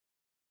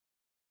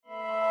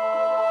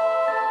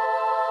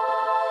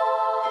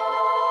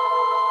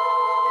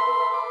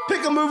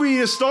Pick a movie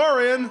you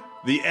star in.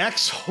 The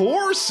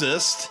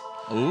Exorcist.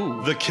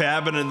 Ooh. The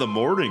Cabin in the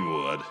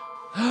Morningwood.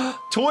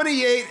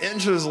 28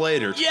 Inches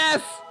Later.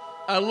 Yes!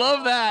 I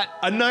love that.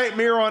 A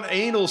Nightmare on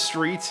Anal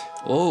Street.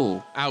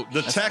 Oh. Ouch.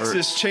 The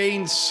Texas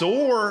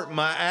Chainsaw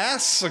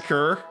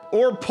Massacre.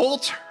 Or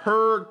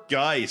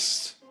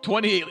Poltergeist.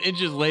 28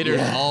 inches later,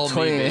 all me,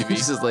 28 baby.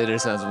 inches later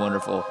sounds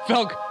wonderful.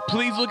 Felk,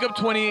 please look up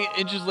 28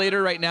 inches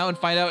later right now and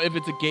find out if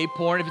it's a gay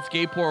porn. If it's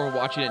gay porn, we're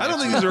watching it. I don't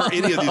think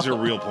any of these are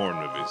real porn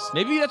movies.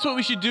 Maybe that's what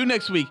we should do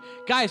next week.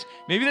 Guys,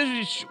 maybe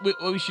that's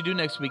what we should do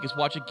next week is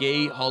watch a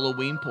gay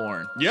Halloween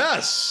porn.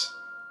 Yes.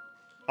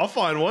 I'll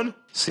find one.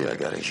 See, I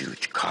got a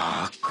huge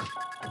cock.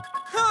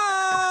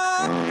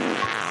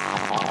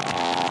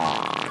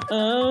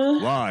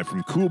 Live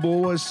from Cool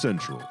Boys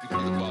Central.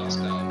 You're the boss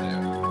down there.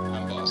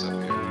 I'm boss up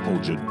here.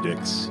 Hold your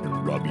dicks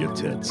and rub your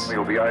tits.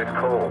 You'll be ice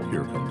cold.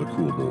 Here come the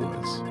Cool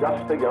Boys.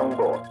 Just a young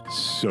boy.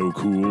 So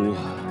cool.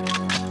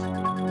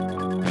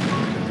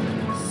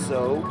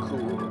 So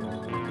cool.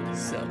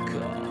 So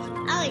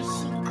cool. Oh,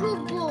 she cool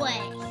boy.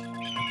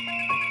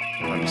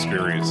 I'm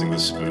experiencing the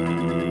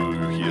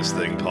spookiest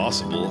thing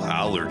possible,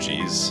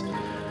 allergies.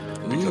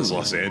 Because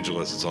Los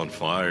Angeles is on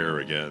fire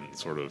again,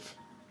 sort of.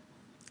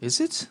 Is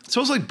it? It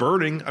smells like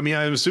burning. I mean,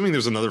 I'm assuming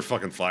there's another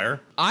fucking fire.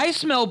 I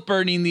smelled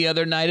burning the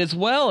other night as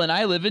well, and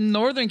I live in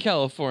Northern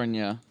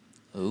California.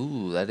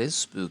 Ooh, that is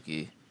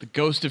spooky. The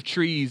ghost of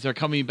trees are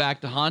coming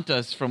back to haunt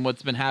us from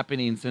what's been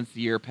happening since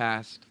the year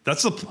passed.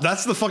 That's the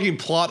fucking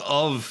plot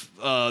of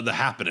The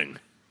Happening.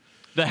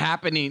 The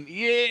Happening,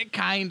 yeah,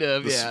 kind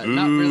of, The yeah.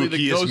 Not really the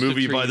spookiest ghost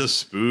movie of by the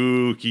trees.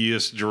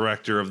 spookiest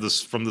director of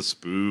this from the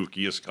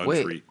spookiest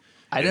country. Wait,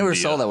 I never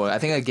India. saw that one. I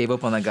think I gave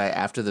up on that guy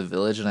after The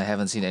Village, and I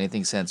haven't seen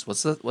anything since.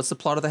 What's the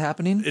plot of The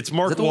Happening? It's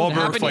Mark Is that the one What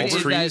Wahlberg happened fights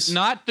is trees. that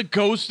not the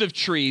ghost of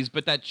trees,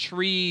 but that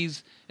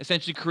trees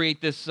essentially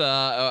create this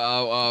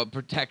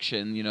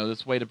protection,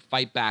 this way to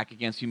fight back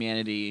against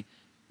humanity,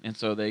 and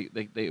so they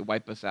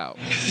wipe us out.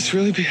 This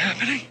really be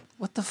happening?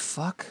 What the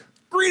fuck?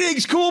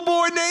 Greetings, Cool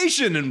Boy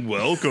Nation, and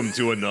welcome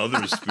to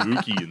another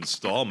spooky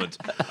installment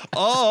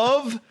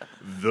of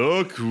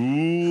the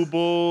Cool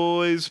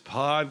Boys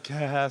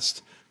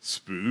Podcast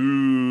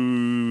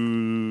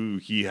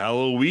Spooky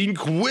Halloween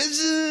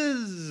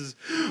Quizzes.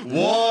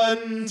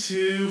 1,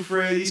 2,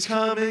 Freddy's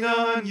coming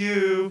on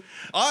you.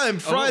 I'm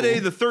Friday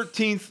the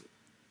 13th,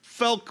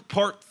 Felk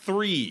Part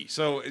 3.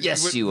 So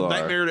Yes, you are.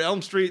 Nightmare to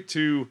Elm Street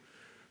to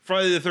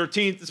Friday the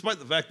 13th, despite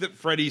the fact that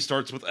Freddy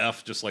starts with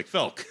F just like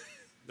Felk.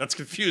 That's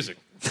confusing.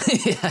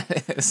 Yeah,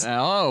 it is.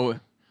 Oh,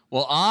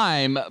 well,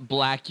 I'm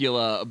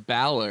Blackula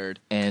Ballard.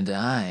 And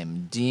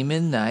I'm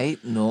Demon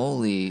Knight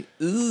Noli.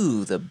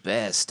 Ooh, the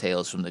best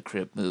Tales from the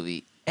Crypt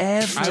movie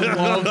ever. I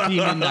love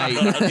Demon Knight.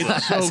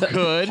 It's so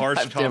good. Harsh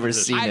I've never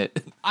competition. seen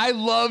it. I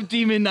love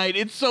Demon Knight.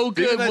 It's so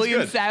good. Demon Knight's William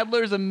good.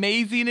 Sadler's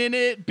amazing in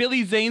it.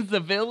 Billy Zane's the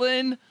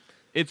villain.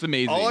 It's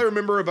amazing. All I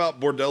remember about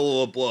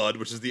Bordello of Blood,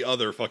 which is the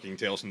other fucking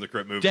Tales from the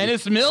Crypt movie,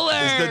 Dennis Miller.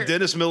 is that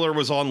Dennis Miller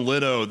was on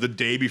Leno the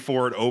day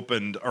before it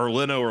opened, or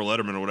Leno or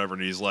Letterman or whatever,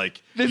 and he's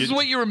like, This is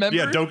what you remember?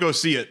 Yeah, don't go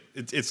see it.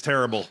 It's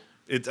terrible.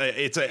 It's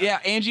a Yeah,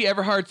 Angie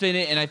Everhart's in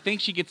it, and I think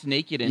she gets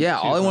naked in it. Yeah,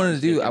 too, all I if I'm wanted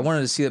to do, mistaken. I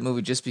wanted to see that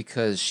movie just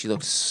because she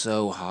looked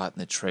so hot in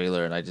the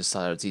trailer, and I just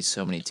thought I would see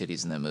so many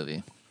titties in that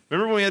movie.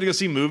 Remember when we had to go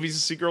see movies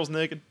to see girls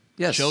naked?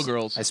 Yes.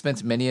 Showgirls. I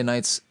spent many a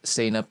nights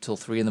staying up till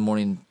 3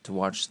 a.m. to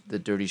watch the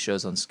dirty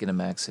shows on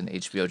Skinamax and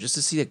HBO just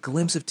to see a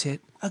glimpse of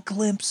tit. A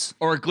glimpse.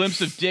 Or a glimpse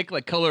of dick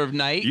like Color of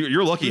Night.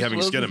 You're lucky Bruce having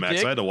Willis's Skinamax.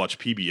 dick. I had to watch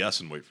PBS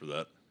and wait for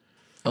that.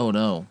 Oh,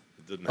 no.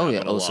 It didn't Oh,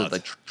 happen yeah. a Oh, so lot.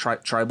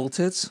 like tribal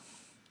tits?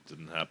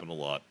 Didn't happen a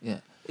lot. Yeah.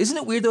 Isn't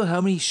it weird, though,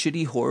 how many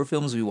shitty horror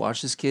films we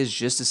watched as kids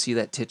just to see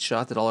that tit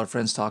shot that all our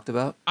friends talked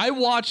about? I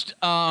watched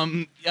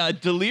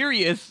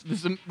Delirious,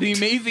 the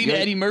amazing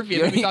Eddie Murphy.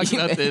 I think we talked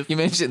about this. You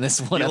mentioned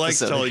this one He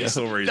likes episode telling ago.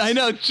 stories. I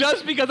know,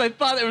 just because I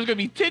thought there was going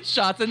to be tit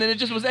shots, and then it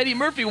just was Eddie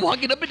Murphy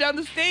walking up and down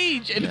the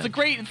stage, and it's the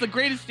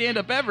greatest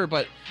stand-up ever.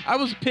 But I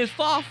was pissed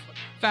off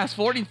fast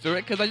forwarding through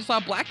it because I just saw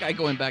a black guy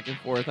going back and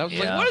forth. I was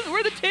like, where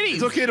are the titties?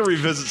 It's okay to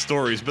revisit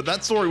stories, but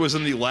that story was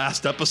in the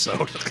last episode.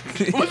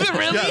 Was it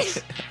really?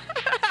 Yes.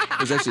 It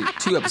was actually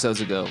 2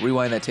 episodes ago.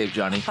 Rewind that tape,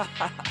 Johnny.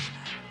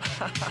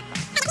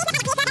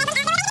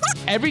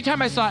 Every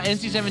time I saw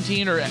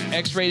NC-17 or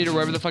X-rated or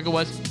whatever the fuck it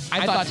was,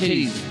 I thought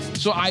titties.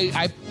 So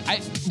I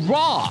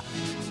Raw,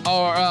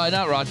 or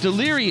not Raw,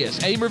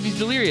 Delirious, Eddie Murphy's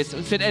Delirious,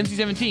 said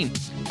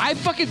NC-17. I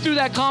fucking threw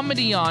that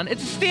comedy on.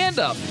 It's a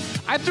stand-up.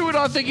 I threw it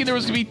on thinking there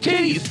was gonna be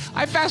titties.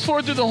 I fast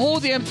forward through the whole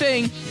damn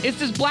thing. It's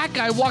this black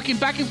guy walking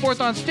back and forth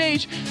on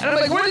stage, and I'm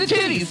like, where are the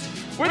titties?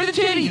 Where are the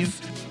titties?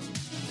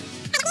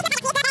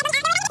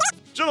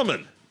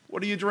 Gentlemen,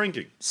 what are you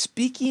drinking?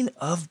 Speaking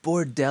of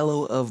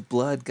Bordello of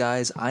Blood,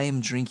 guys, I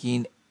am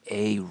drinking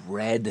a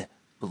red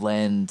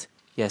blend.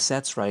 Yes,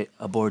 that's right,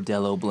 a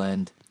Bordello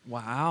blend.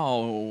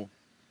 Wow.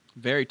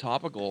 Very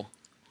topical.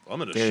 I'm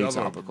going to Very shove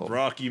topical. a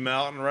Rocky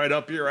Mountain right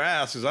up your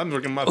ass as I'm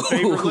drinking my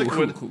favorite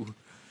liquid,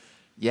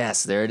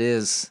 Yes, there it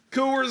is.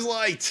 Coors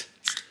Light.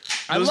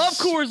 I love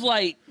Coors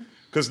Light.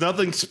 Because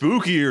nothing's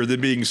spookier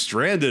than being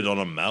stranded on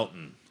a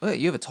mountain. Wait,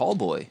 you have a tall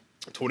boy.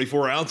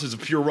 24 ounces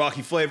of pure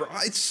Rocky flavor.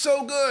 It's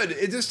so good.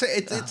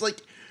 It's like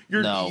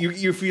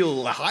you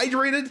feel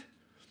hydrated.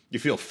 You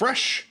feel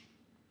fresh.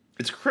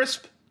 It's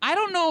crisp. I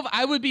don't know if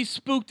I would be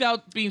spooked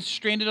out being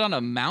stranded on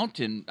a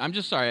mountain. I'm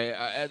just sorry.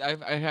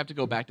 I have to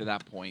go back to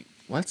that point.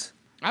 What?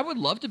 I would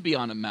love to be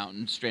on a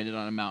mountain, stranded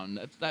on a mountain.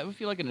 That would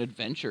feel like an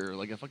adventure,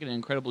 like a fucking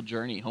incredible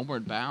journey,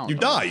 homeward bound. You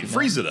die. You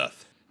freeze to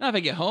death. Not if I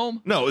get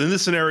home. No, in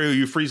this scenario,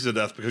 you freeze to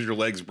death because your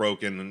leg's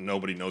broken and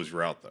nobody knows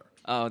you're out there.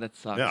 Oh, that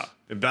sucks. Yeah.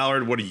 And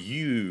Ballard, what are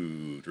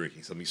you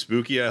drinking? Something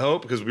spooky, I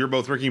hope, because we're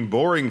both drinking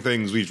boring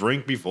things we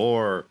drank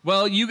before.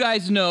 Well, you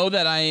guys know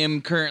that I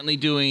am currently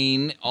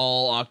doing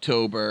all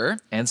October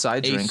And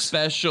side a drinks.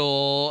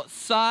 special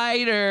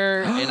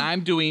cider, and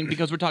I'm doing,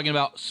 because we're talking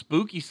about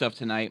spooky stuff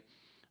tonight,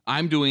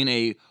 I'm doing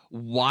a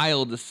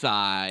wild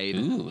side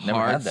Ooh, never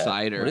hard had that.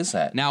 cider. What is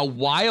that? Now,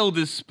 wild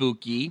is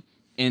spooky.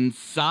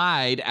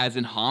 Inside, as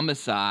in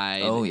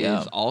homicide,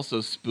 is also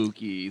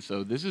spooky.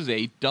 So this is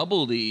a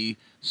doubly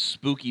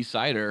spooky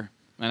cider,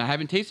 and I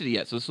haven't tasted it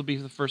yet. So this will be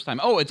for the first time.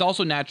 Oh, it's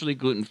also naturally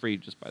gluten-free,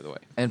 just by the way.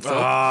 And Folk,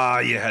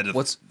 You had to.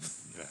 what's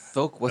had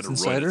to in run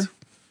cider? it.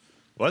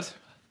 What?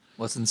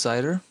 What's in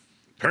cider?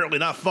 Apparently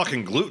not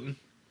fucking gluten.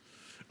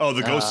 Oh,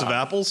 the ghosts of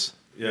apples?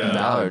 Yeah.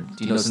 Ballard,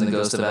 do you know what's in the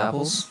ghost of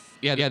apples?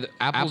 Yeah, the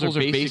apples are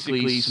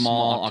basically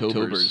small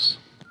Octobers.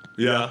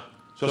 Yeah.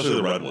 Especially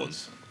the red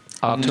ones.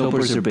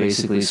 Octobers are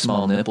basically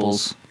small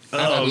nipples.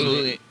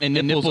 Absolutely. And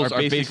nipples are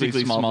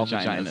basically small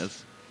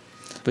vaginas.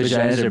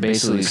 Vaginas are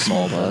basically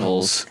small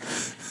buttholes.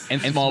 And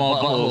small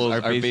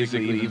buttholes are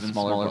basically even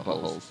smaller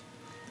buttholes.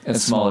 And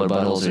smaller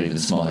buttholes are even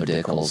smaller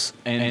dickholes.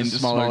 And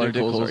smaller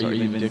dickholes are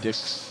even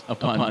dicks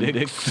upon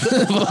dicks.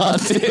 Upon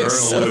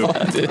dicks. Turn a loop.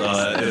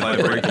 If I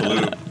break the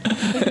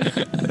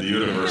loop, the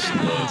universe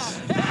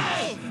implodes.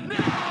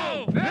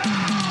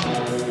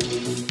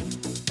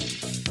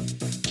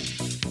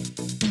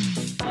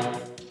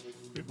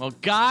 Well,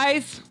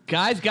 guys,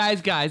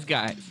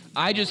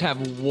 I just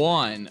have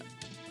one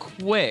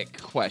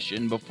quick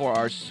question before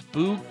our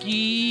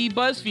spooky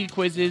BuzzFeed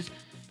quizzes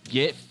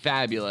get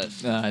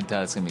fabulous. I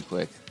doubt it's going to be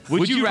quick.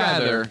 Would you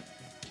rather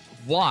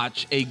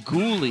watch a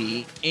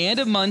ghoulie and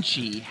a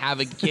munchie have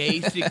a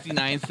gay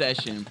 69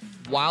 session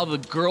while the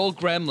girl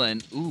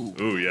gremlin,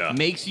 Ooh, yeah.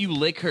 makes you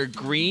lick her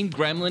green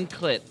gremlin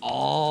clit,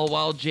 all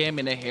while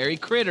jamming a hairy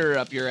critter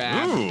up your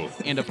ass, Ooh.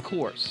 and of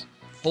course,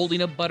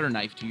 holding a butter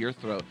knife to your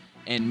throat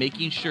and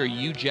making sure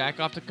you jack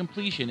off to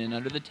completion in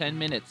under the 10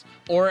 minutes,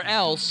 or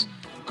else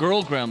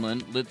girl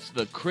gremlin lets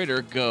the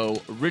critter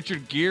go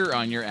Richard Gere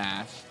on your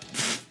ass,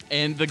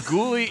 and the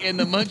ghoulie and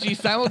the munchie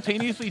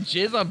simultaneously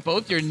jizz on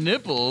both your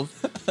nipples.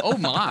 Oh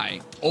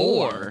my.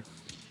 Or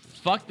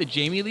fuck the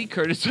Jamie Lee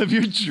Curtis of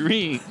your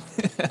dreams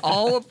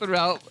all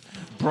throughout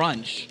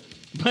brunch,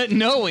 but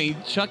knowing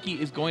Chucky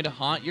is going to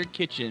haunt your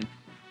kitchen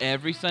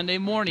every Sunday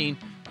morning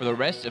for the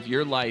rest of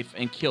your life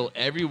and kill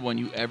everyone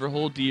you ever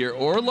hold dear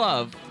or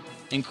love,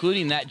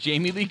 including that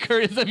Jamie Lee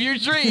Curtis of your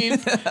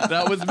dreams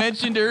that was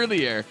mentioned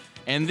earlier.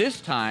 And this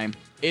time,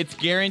 it's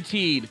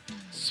guaranteed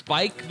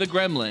Spike the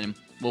Gremlin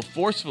will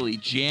forcefully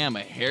jam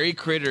a hairy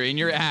critter in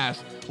your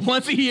ass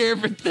once a year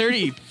for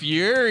 30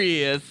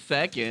 furious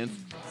seconds,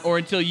 or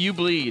until you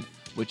bleed,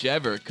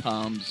 whichever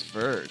comes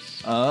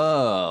first.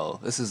 Oh,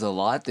 this is a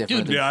lot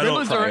different. Dude, than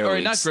gremlins or not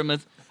priorities.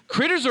 gremlins,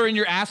 critters are in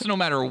your ass no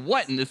matter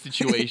what in this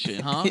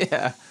situation, huh?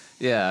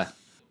 Yeah.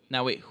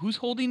 Now wait, who's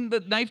holding the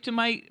knife to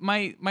my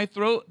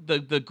throat?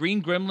 The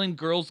green gremlin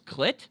girl's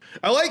clit?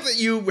 I like that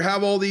you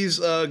have all these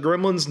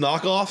Gremlins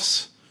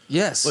knockoffs,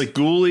 Yes. like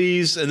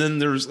Ghoulies, and then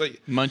there's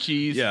like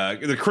Munchies. yeah,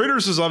 the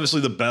Critters is obviously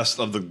the best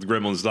of the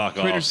Gremlins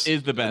knockoffs. Critters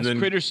is the best. And then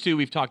Critters 2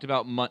 we've talked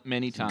about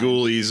many times.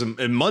 Ghoulies and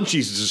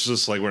Munchies is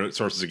just like when it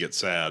starts to get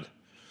sad.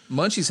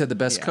 Munchies had the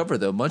best Yeah. cover,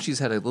 though. Munchies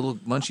had a little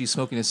Munchie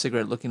smoking a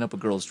cigarette looking up a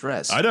girl's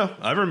dress. I know,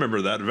 I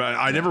remember that.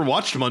 I never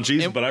watched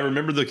Munchies, but I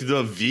remember the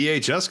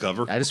VHS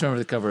cover. I just remember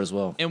the cover as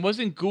well. And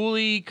wasn't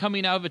Ghoulie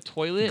coming out of a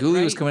toilet? Ghoulie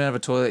right? was coming out of a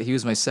toilet. He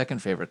was my second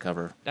favorite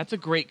cover. That's a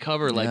great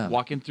cover. Like Yeah.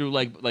 walking through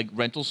like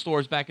rental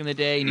stores back in the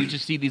day, and you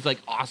just see these like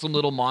awesome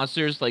little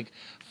monsters like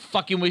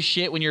fucking with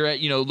shit when you're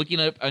at, looking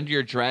up under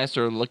your dress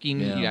or looking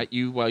Yeah. at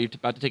you while you're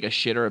about to take a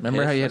shit or a Remember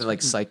piss. how you had to That's like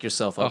fucking- psych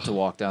yourself up to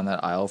walk down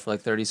that aisle for like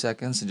 30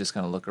 seconds and just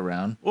kind of look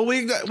around? Well,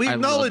 we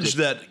acknowledge it.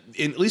 that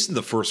at least in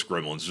the first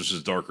Gremlins, which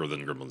is darker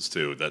than Gremlins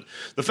 2, that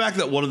the fact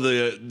that one of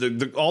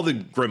the all the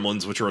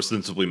Gremlins, which are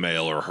ostensibly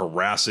male, are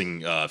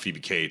harassing Phoebe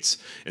Cates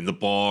in the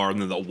bar,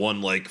 and then the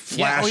one like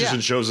flashes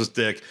and shows his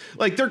dick.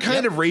 Like they're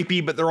kind of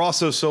rapey, but they're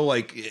also so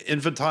like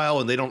infantile,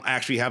 and they don't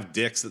actually have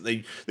dicks. That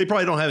they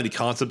probably don't have any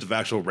concept of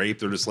actual rape.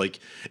 They're just like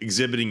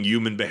exhibiting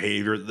human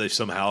behavior that they've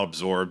somehow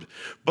absorbed.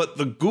 But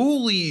the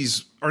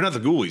Ghoulies. Or not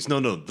the Ghoulies, no,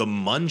 the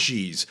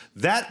Munchies.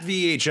 That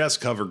VHS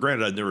cover,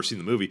 granted I'd never seen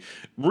the movie,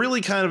 really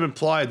kind of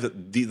implied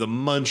that the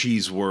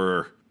Munchies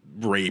were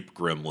rape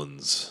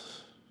gremlins.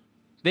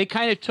 They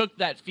kind of took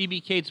that Phoebe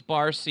Cates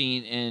bar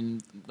scene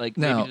and like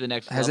maybe Now, to the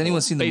next has level,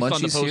 anyone seen the based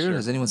on Munchies here? poster.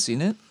 Has anyone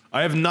seen it?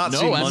 I have not No,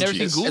 seen I've Munchies. never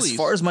seen Ghoulies. As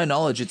far as my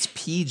knowledge, it's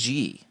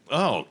PG.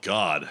 Oh,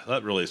 God,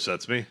 that really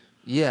upsets me.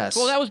 Yes.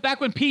 Well, that was back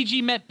when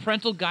PG meant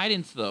parental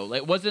guidance, though.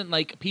 Like, it wasn't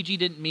like PG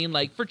didn't mean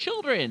like for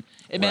children.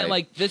 It meant Right.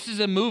 like this is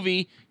a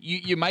movie.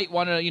 You might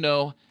want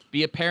to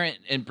be a parent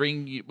and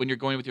bring you when you're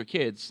going with your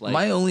kids. Like,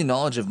 My only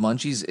knowledge of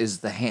Munchies is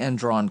the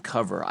hand-drawn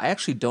cover. I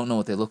actually don't know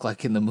what they look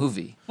like in the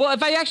movie. well,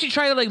 if I actually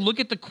try to like look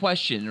at the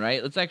question,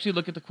 right? Let's actually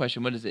look at the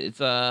question. What is it?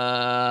 It's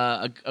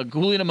a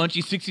ghoulie and a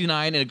munchie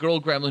 69 and a girl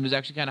gremlin who's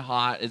actually kind of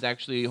hot is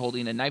actually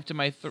holding a knife to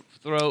my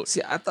throat.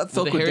 See, I thought With Felk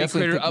the would hairy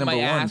definitely critter pick up number my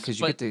one ass, because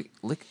you but- get to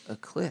lick a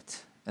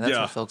clit, and that's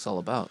Yeah. what Felk's all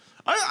about.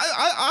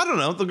 I don't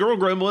know. The girl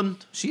gremlin.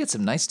 She had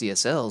some nice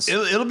DSLs.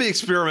 It'll be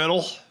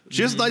experimental.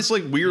 She has nice,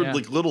 like weird, Yeah.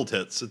 like little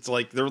tits. It's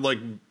like they're like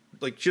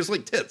she has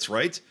like tits,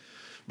 right?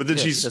 But then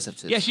Yeah, she she's does have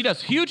tits. Yeah, she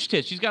does huge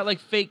tits. She's got like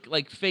fake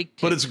tits.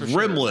 but it's for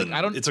sure. gremlin. Like,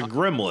 I don't. It's a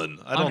gremlin.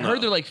 I don't on know. her,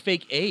 they're like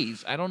fake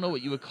A's. I don't know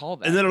what you would call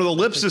that. and then are the What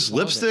lips they just call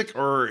it. lipstick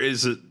or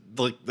is it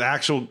like the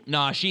actual?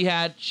 Nah, she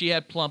had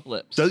plump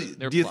lips. Do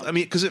They're you, plump. I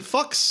mean, because it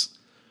fucks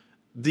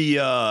the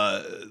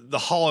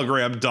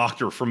hologram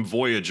doctor from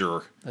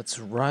Voyager, That's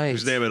right.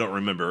 whose name I don't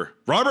remember,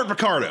 Robert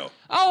Picardo.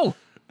 Oh,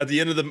 At the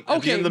end of the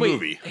okay. Wait.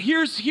 movie.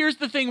 Here's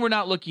the thing we're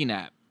not looking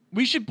at.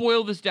 We should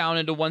boil this down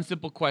into one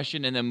simple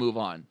question and then move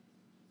on.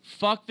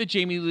 Fuck the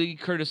Jamie Lee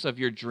Curtis of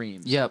your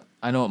dreams. Yep,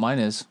 I know what mine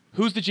is.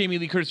 Who's the Jamie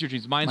Lee Curtis of your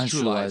dreams? Mine's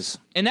True Lies. Lies.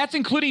 And that's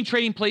including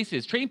Trading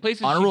Places. Trading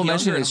Places. Honorable she's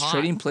mention younger and is hot.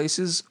 Trading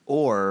Places,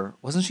 or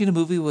wasn't she in a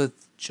movie with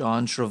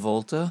John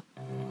Travolta?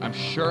 I'm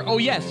sure. Oh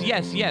yes.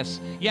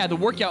 Yeah, the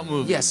workout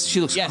movie. Yes, she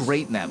looks Yes.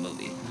 great in that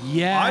movie.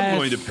 Yes. I'm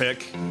going to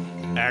pick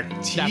my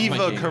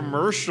Activa game.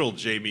 commercial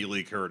Jamie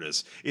Lee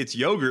Curtis. It's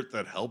yogurt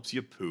that helps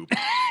you poop.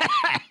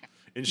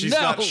 And she's No.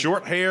 got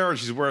short hair and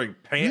she's wearing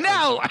pants.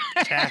 No.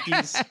 like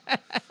khakis.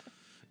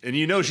 And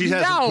you know she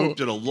hasn't No. pooped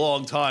in a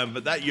long time,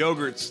 but that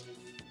yogurt's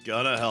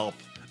gonna help.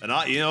 And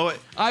you know what?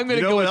 I'm gonna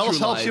you know go what with else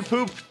True helps Lies. you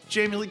poop,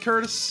 Jamie Lee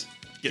Curtis?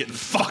 Getting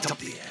fucked up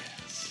the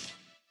ass.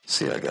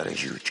 See, I got a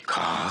huge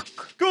cock.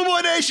 Cool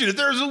Boy Nation, if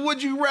there's a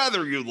would you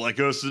rather you'd like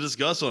us to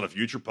discuss on a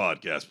future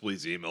podcast,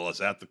 please email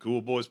us at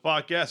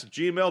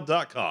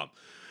thecoolboyspodcast@gmail.com.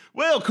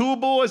 Well, cool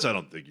boys, I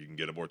don't think you can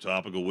get a more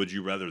topical would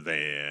you rather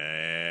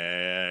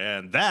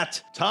than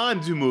that.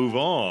 Time to move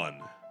on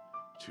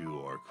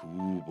to our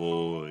Cool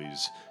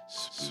Boys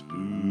spooky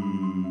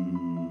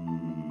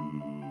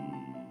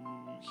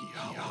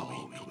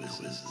Halloween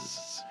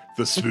quizzes.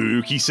 The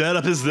spooky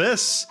setup is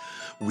this.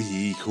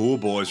 We cool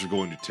boys are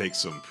going to take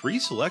some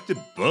pre-selected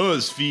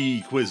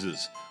BuzzFeed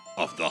quizzes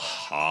of the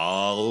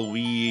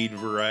Halloween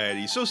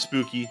variety. So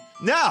spooky.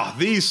 Now,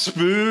 these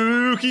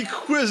spooky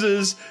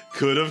quizzes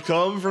could have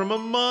come from a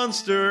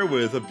monster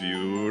with a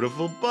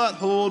beautiful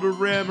butthole to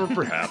ram, or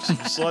perhaps some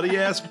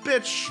slutty-ass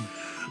bitch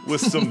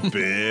with some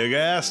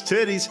big-ass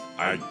titties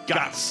I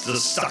got to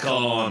suck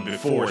on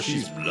before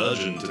she's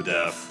bludgeoned to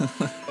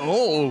death.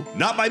 Oh.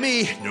 Not by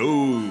me,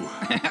 no.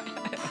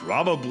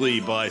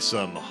 Probably by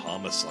some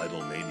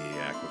homicidal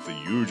maniac with the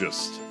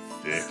hugest,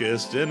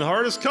 thickest, and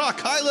hardest cock,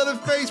 highlighted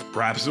face.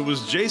 Perhaps it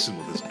was Jason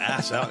with his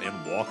ass out and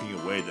walking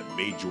away that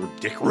made your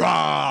dick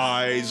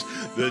rise.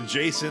 The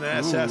Jason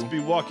ass has to be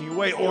walking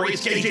away, or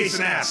he's gay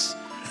Jason ass.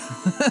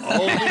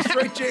 Only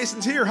straight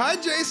Jason's here. Hi,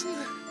 Jason.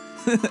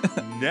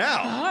 Now.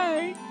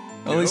 Hi.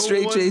 Only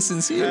straight one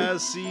Jason's here.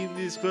 has seen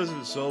these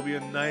quizzes, so it'll be a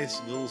nice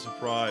little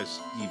surprise,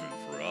 even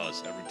for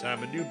us, every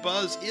time a new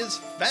buzz is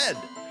fed.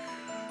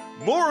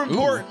 More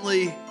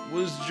importantly,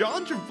 was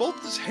John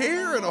Travolta's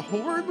hair in a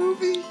horror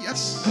movie?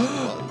 Yes, it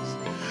was.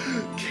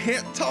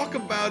 Can't talk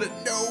about it.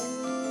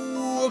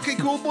 No. Okay,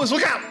 cool boys,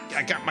 look out!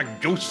 I got my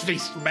ghost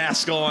face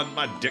mask on,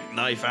 my dick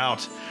knife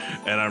out,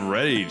 and I'm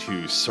ready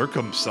to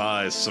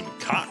circumcise some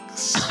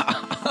cocks.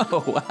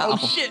 Oh wow! Oh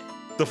shit.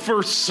 The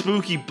first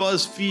spooky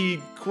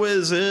BuzzFeed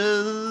quiz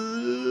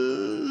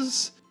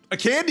is a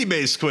candy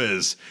maze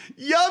quiz.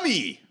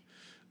 Yummy!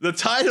 The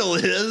title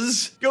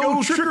is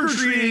Go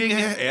Trick-or-Treating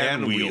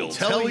and We'll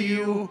Tell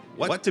You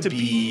What to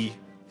Be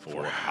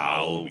for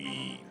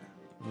Halloween.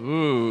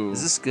 Ooh.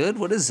 Is this good?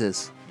 What is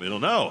this? We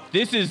don't know.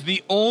 This is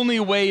the only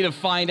way to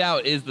find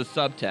out is the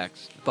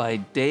subtext. By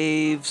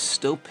Dave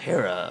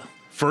Stopera.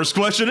 First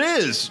question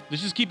is...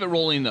 Let's just keep it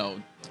rolling though.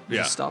 We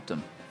Yeah. just stopped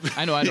him.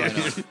 I know. I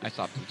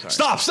stopped. I'm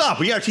sorry. Stop!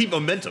 We gotta keep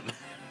momentum.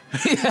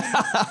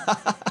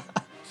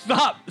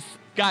 Stop.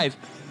 Guys,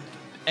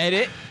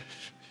 edit.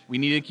 We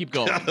need to keep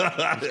going.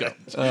 Let's go.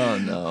 Oh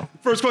no!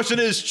 First question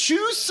is,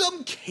 choose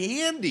some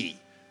candy.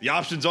 The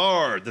options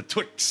are the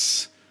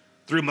Twix,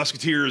 Three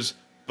Musketeers,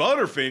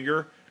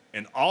 Butterfinger,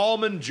 and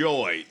Almond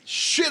Joy.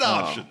 Shit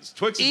options.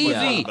 Twix is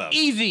by far the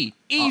Easy, best.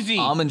 easy.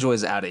 Almond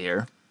Joy's out of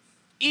here.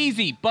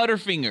 Easy.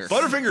 Butterfinger.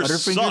 Butterfinger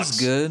Butterfinger's sucks.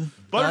 good.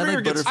 Butterfinger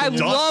like gets I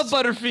dust. love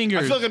Butterfingers.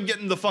 I feel like I'm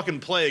getting the fucking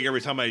plague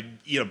every time I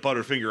eat a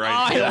Butterfinger. I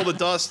Oh, inhale yeah. the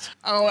dust.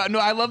 Oh no,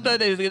 I love that.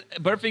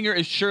 Butterfinger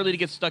is surely to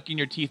get stuck in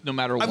your teeth no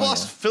matter what. I've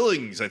lost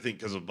fillings, I think,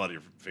 because of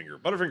Butterfinger.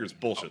 Butterfinger's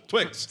bullshit.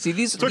 Twix. See,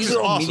 these Twix are is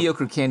all awesome.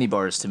 mediocre candy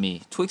bars to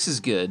me. Twix is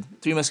good.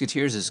 Three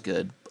Musketeers is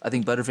good. I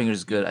think Butterfinger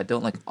is good. I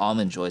don't like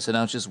Almond Joy, so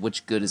now it's just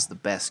which good is the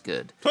best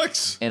good.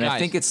 Twix. And I Guys.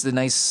 think it's the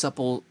nice,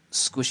 supple,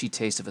 squishy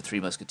taste of a Three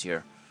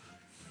Musketeer.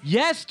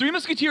 Yes, Three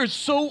Musketeers is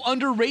so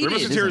underrated. Three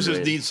Musketeers just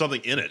underrated. needs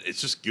something in it.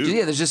 It's just goo.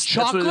 Yeah, there's just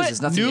Chocolate, that's what it is.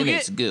 There's nothing in it. nougat.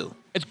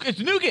 It's goo. It's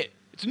nougat.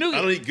 It's nougat.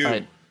 I don't eat goo. All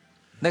right.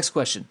 Next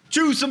question.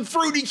 Choose some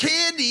fruity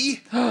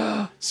candy.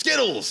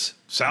 Skittles,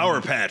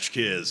 Sour Patch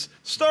Kids,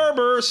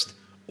 Starburst,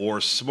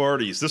 or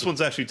Smarties. This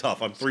one's actually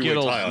tough. I'm three-way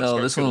Skittles. tie on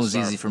No, this one was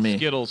easy for me.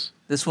 Skittles.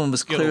 This one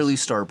was Skittles. clearly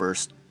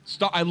Starburst.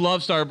 I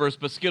love Starburst,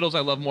 but Skittles I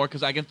love more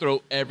because I can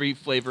throw every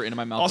flavor into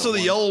my mouth. Also, at the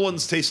once. yellow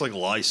ones taste like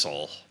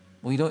Lysol.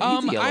 Well, you don't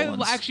eat the yellow I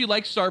ones. actually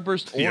like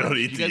Starburst You orange. don't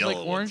eat Do you the guys like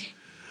yellow orange?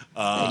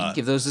 Yeah, you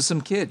give those to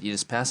some kid. You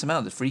just pass them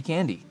out. The free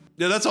candy.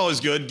 Yeah, that's always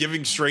good.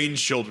 Giving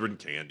strange children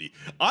candy.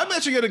 I'm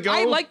actually gonna go.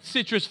 I like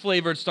citrus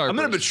flavored Starburst. I'm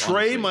gonna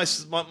betray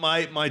honestly.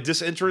 my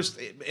disinterest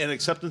and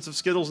acceptance of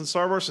Skittles and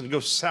Starburst and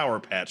go Sour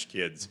Patch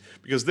Kids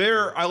because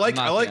I like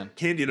Not a fan.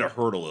 candy to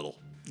hurt a little.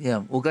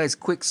 Yeah. Well, guys,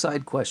 quick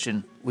side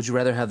question: would you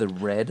rather have the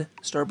red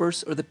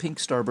Starburst or the pink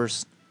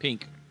Starburst?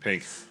 Pink.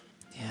 Pink,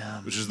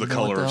 Yeah. which is the You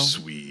know what, color though? of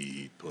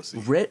sweet pussy.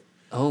 Red.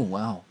 Oh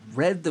wow.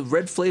 Red. The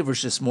red flavor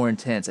is just more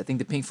intense. I think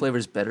the pink flavor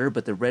is better,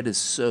 but the red is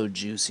so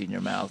juicy in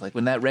your mouth. Like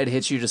when that red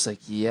hits you, you're just like,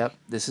 yep,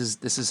 this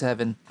is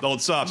heaven.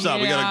 Don't stop. We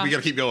Yeah.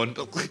 gotta keep going.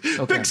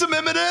 Pick some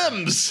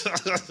M&Ms.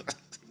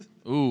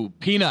 Ooh,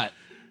 peanut.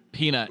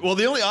 Peanut. Well,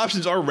 the only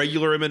options are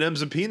regular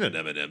M&Ms and peanut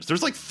M&Ms.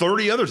 There's like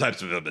 30 other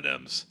types of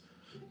M&Ms.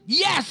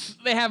 Yes,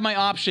 they have my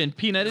option.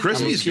 Peanut is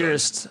Crispy. I'm a He's good.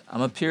 purist.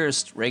 I'm a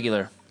purist.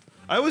 Regular.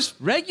 I was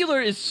regular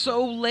is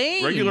so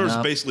lame. regular is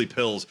No. basically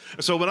pills.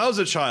 So when I was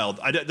a child,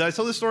 did I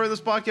tell this story on this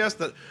podcast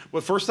that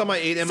the first time I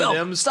ate Phil,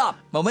 M&Ms, stop.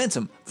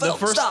 Momentum. Phil,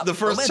 stop.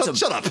 Momentum.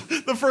 shut up.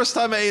 The first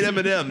time I ate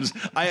M&Ms,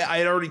 I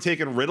had already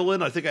taken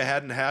Ritalin. I think I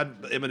hadn't had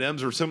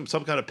M&Ms or some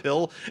kind of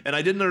pill, and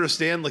I didn't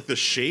understand like the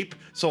shape,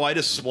 so I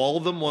just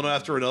swallowed them one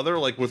after another,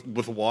 like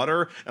with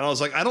water. And I was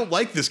like, I don't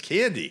like this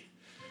candy.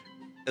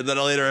 And then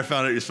later I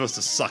found out you're supposed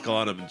to suck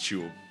on them and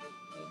chew them.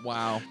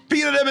 Wow.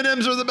 Peanut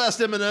M&Ms are the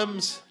best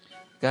M&Ms.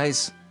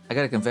 Guys, I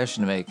got a confession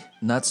to make.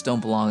 Nuts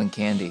don't belong in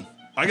candy.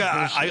 I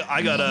got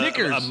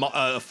Snickers.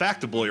 a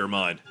fact to blow your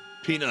mind.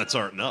 Peanuts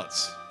aren't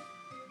nuts.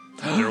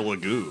 They're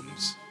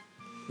legumes.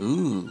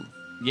 Ooh.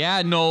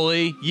 Yeah,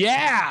 Noli.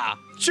 Yeah.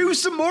 Choose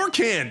some more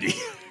candy.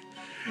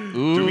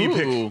 Ooh. Do we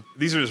pick?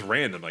 These are just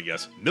random, I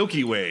guess.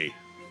 Milky Way,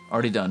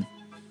 Already done.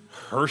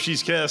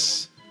 Hershey's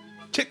Kiss,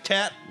 Tic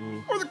Tac,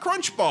 or the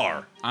Crunch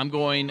Bar.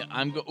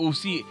 Oh,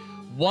 see,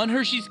 one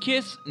Hershey's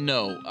Kiss?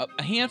 No.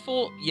 A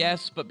handful?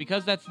 Yes, but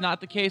because that's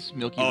not the case,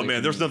 Milky Way. Oh man,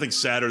 for there's me. nothing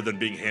sadder than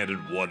being handed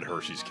one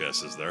Hershey's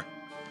Kiss, is there?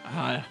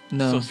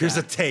 No. So Here's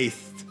a sad.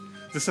 taste.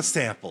 Just a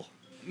sample.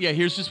 Yeah,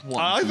 here's just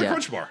one. I like the Yeah.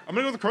 Crunch Bar. I'm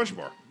gonna go with the Crunch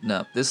Bar.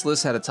 No. This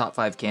list had a top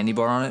 5 candy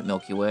bar on it.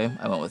 Milky Way.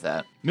 I went with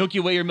that. Milky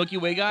Way or Milky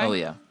Way guy? Oh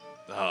yeah.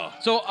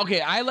 So, okay,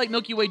 I like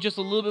Milky Way just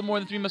a little bit more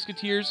than Three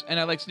Musketeers, and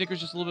I like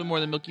Snickers just a little bit more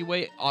than Milky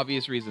Way.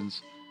 Obvious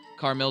reasons.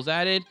 Caramel's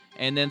added,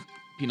 and then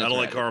peanuts. I don't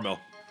are like added. caramel.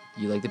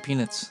 You like the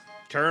peanuts.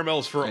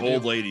 Caramel's for I do.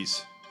 old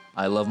ladies.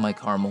 I love my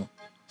caramel.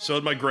 So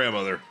did my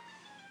grandmother.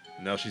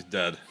 Now she's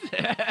dead.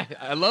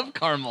 I love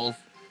caramels.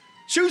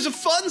 Choose a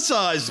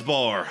fun-sized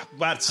bar.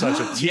 That's such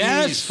a tease.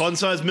 Yes.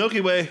 Fun-sized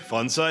Milky Way,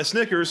 fun-sized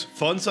Snickers,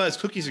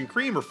 fun-sized cookies and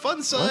cream, or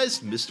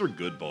fun-sized Mr.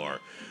 Good Bar.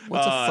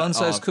 What's a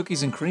fun-sized oh.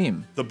 cookies and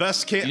cream? The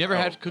best candy. You never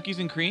had cookies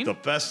and cream? The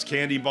best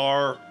candy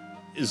bar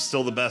is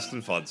still the best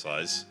in fun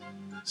size.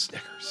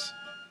 Snickers.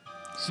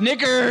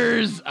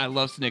 Snickers! I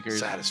love Snickers.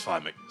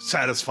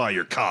 Satisfy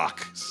your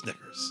cock.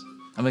 Snickers.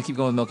 I'm gonna keep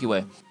going with Milky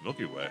Way.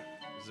 Milky Way.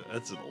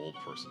 That's an old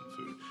person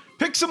food.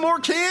 Pick some more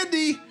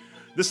candy.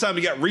 This time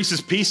we got Reese's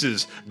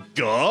Pieces,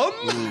 gum,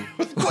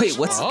 Wait,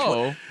 what's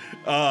Oh.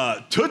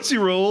 Tootsie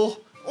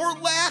Roll, or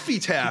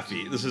Laffy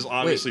Taffy. This is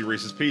obviously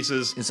Reese's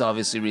Pieces. It's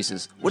obviously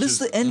Reese's. What is is-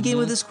 the end game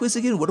of this quiz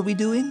again? What are we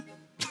doing?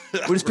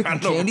 We're just picking I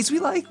don't know. candies we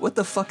like? What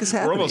the fuck is We're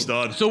happening? almost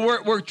done. So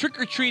we're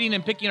trick-or-treating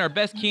and picking our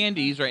best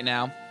candies right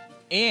now.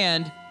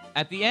 And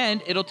at the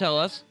end, it'll tell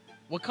us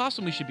what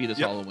costume we should be this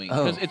Yep. Halloween.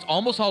 Oh. Because it's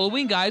almost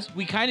Halloween, guys.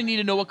 We kind of need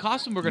to know what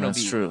costume we're going to be.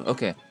 That's true.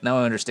 Okay, now I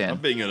I'm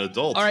understand. being an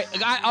adult. All right,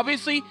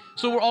 obviously,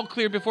 so we're all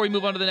clear before we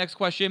move on to the next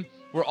question.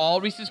 We're all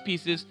Reese's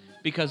Pieces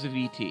because of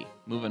E.T.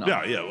 Moving on.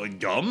 Yeah, like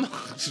gum.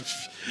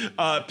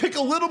 Pick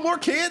a little more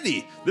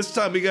candy. This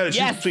time we got to choose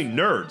Yes. between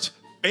Nerds,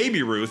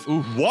 Baby Ruth,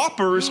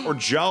 Whoppers, or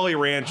Jolly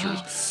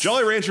Ranchers.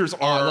 Jolly Ranchers I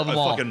are love a 'em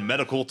all. fucking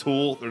medical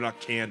tool. They're not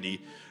candy.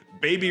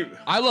 Baby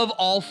I love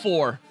all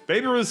four.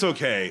 Ruth's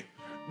okay.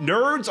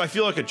 Nerds, I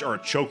feel like are a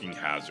choking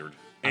hazard.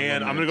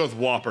 And I'm gonna go with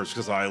Whoppers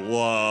because I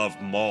love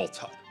malt.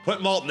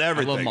 Put malt in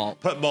everything.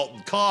 malt. Put malt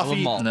in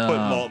coffee. malt. No. Put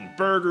malt in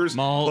burgers.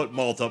 Malt. Put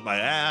malt up my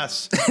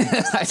ass.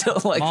 I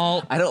don't like.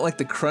 Malt. I don't like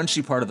the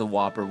crunchy part of the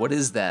Whopper. What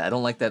is that? I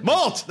don't like that.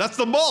 Malt. That's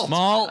the malt.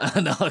 Malt.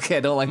 No, okay, I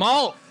don't like.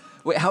 Malt.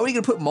 Wait, how are you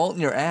gonna put malt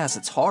in your ass?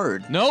 It's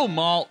hard. No,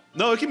 malt.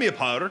 No, it can be a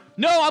powder.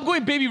 No, I'm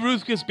going Baby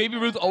Ruth because Baby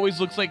Ruth always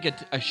looks like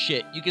a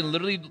shit. You can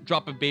literally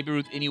drop a Baby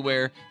Ruth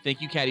anywhere.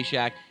 Thank you,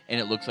 Caddyshack, and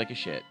it looks like a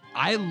shit.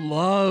 I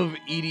love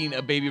eating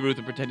a Baby Ruth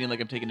and pretending like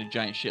I'm taking a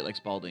giant shit like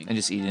Spalding. And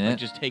just eating like it.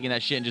 just taking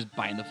that shit and just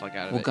biting the fuck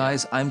out of Well, it.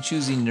 guys, I'm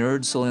choosing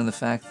Nerds solely on the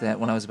fact that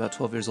when I was about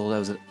 12 years old, I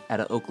was at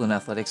an Oakland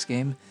Athletics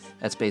game.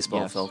 That's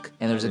baseball, Yes, Felk.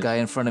 And there was a guy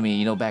in front of me.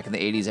 You know, back in the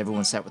 80s,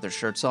 everyone sat with their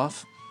shirts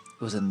off.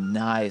 It was a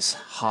nice,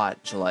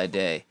 hot July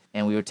day.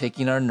 And we were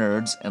taking our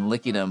nerds and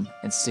licking them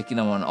and sticking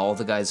them on all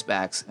the guys'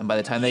 backs. And by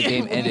the time that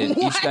game ended,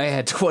 each guy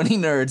had 20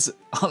 nerds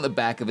on the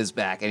back of his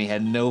back, and he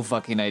had no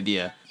fucking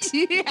idea.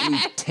 We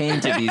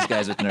tainted these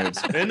guys with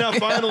nerds. And now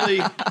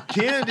finally,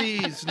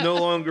 candy's no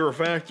longer a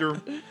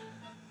factor.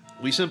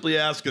 We simply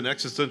ask an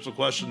existential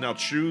question. Now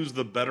choose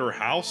the better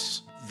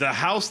house. The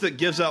house that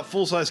gives out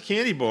full-size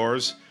candy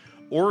bars,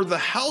 or the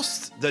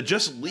house that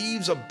just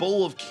leaves a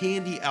bowl of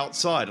candy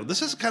outside.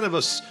 This is kind of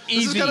a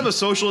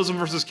socialism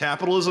versus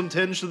capitalism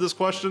tinge to this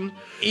question.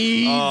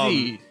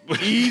 Easy.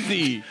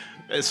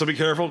 So be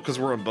careful because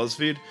we're on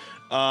BuzzFeed.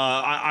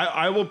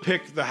 I will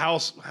pick the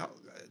house.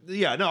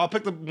 Yeah, no, I'll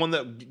pick the one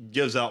that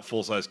gives out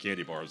full-size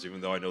candy bars,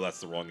 even though I know that's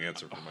the wrong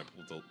answer for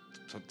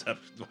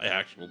my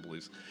actual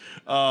beliefs.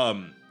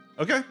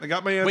 Okay, I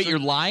got my answer. Wait, you're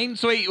lying?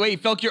 So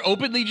wait, Felk, you're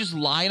openly just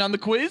lying on the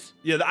quiz?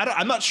 Yeah,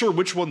 I'm not sure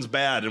which one's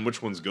bad and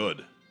which one's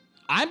good.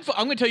 I'm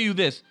going to tell you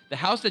this. The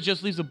house that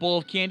just leaves a bowl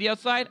of candy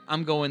outside,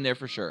 I'm going there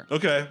for sure.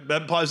 Okay,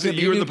 that implies that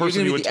you're the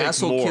person who would take more. You're the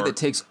asshole kid that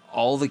takes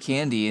all the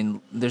candy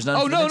and there's none.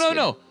 Oh,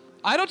 no.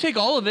 I don't take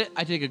all of it.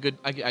 I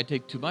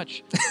take too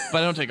much,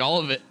 but I don't take all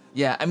of it.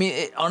 Yeah, I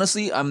mean,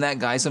 honestly, I'm that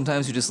guy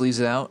sometimes who just leaves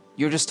it out.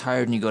 You're just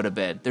tired and you go to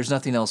bed. There's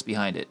nothing else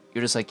behind it.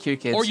 You're just like, here,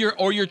 kids. Or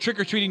you're trick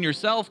or treating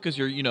yourself because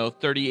you're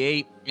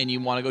 38 and you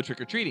want to go trick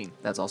or treating.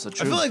 That's also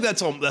true. I feel like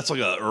that's like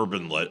an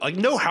urban like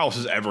no house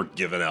has ever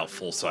given out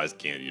full size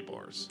candy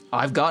bars.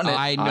 I've gotten it.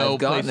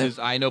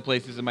 I know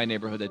places in my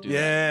neighborhood that do that.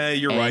 Yeah,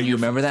 you're right. You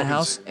remember that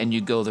house, and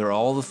you go there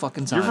all the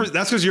fucking time.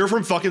 That's because you're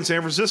from fucking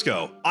San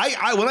Francisco.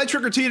 I when I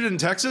trick or treated in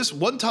Texas,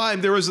 one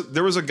time there was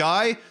a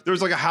guy. There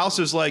was like a house.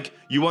 There's like,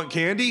 you want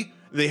candy?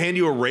 They hand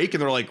you a rake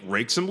and they're like,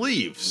 rake some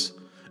leaves.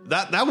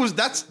 That's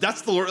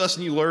the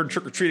lesson you learn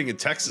trick or treating in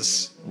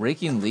Texas.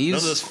 Raking leaves?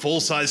 None of this full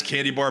size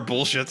candy bar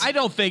bullshit. I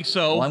don't think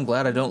so. Well, I'm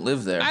glad I don't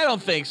live there. I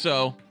don't think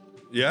so.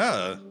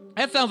 Yeah.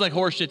 That sounds like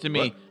horse shit to me.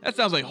 What? That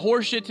sounds like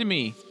horse shit to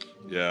me.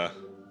 Yeah.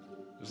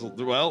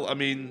 Well, I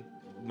mean,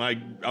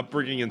 my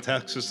upbringing in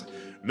Texas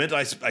meant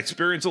I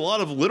experienced a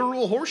lot of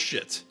literal horse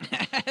shit.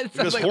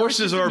 Because like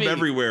horses are me.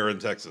 everywhere in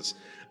Texas.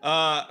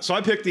 So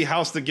I picked the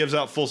house that gives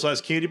out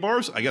full-size candy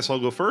bars. I guess I'll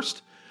go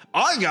first.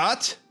 I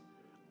got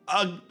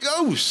a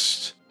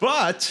ghost,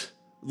 but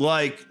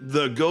like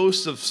the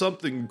ghost of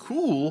something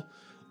cool,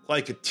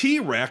 like a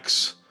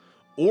T-Rex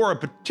or a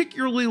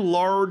particularly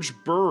large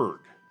bird.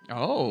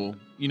 Oh,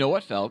 you know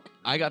what, Felk?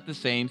 I got the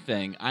same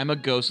thing. I'm a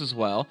ghost as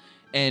well,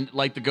 and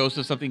like the ghost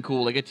of something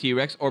cool, like a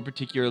T-Rex or a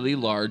particularly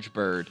large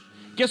bird.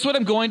 Guess what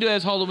I'm going to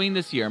as Halloween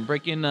this year? I'm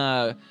breaking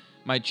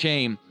my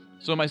chain.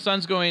 So my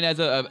son's going as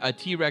a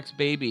T-Rex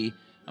baby.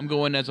 I'm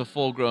going as a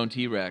full-grown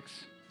T-Rex.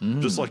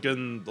 Just like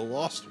in The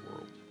Lost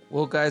World.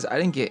 Well, guys, I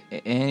didn't get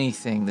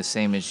anything the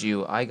same as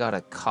you. I got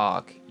a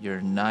cock. You're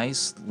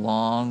nice,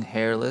 long,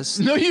 hairless.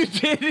 No, you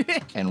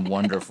didn't. And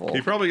wonderful. He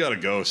probably got a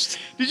ghost.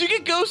 Did you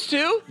get ghost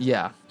too?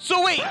 Yeah.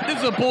 So wait, this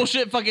is a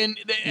bullshit fucking.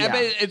 Yeah. I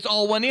bet it's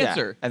all one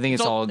answer. Yeah, I think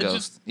it's all a ghost.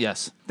 just-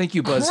 Yes. Thank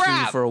you, BuzzFeed,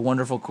 Crap. for a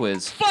wonderful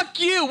quiz. Fuck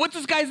you. What's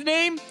this guy's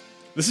name?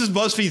 This is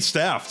BuzzFeed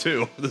staff,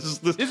 too. This is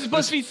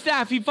BuzzFeed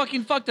staff. He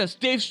fucking fucked us.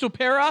 Dave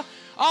Stopera.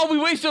 Oh, we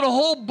wasted a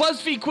whole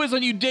BuzzFeed quiz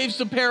on you, Dave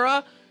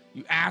Stopera.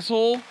 You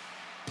asshole.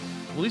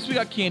 At least we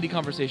got candy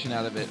conversation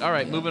out of it. All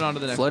right, moving on to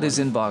the next Flood one. his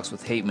inbox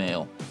with hate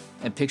mail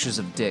and pictures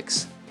of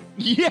dicks.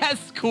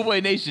 Yes, Cool Boy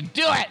Nation.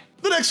 Do it.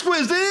 The next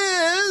quiz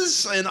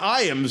is, and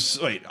I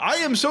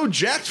am so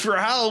jacked for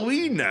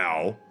Halloween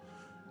now.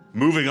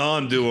 Moving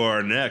on to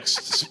our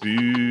next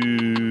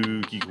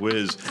spooky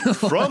quiz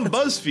from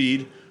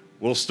BuzzFeed.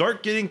 We'll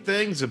start getting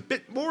things a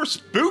bit more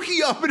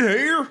spooky up in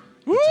here.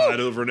 The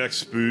title of our next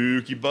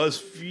spooky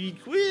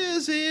BuzzFeed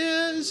quiz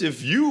is,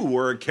 if you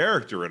were a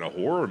character in a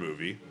horror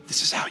movie,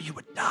 this is how you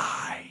would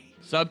die.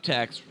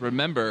 Subtext,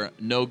 remember,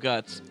 no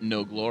guts,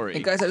 no glory.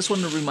 Hey guys, I just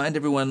wanted to remind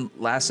everyone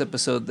last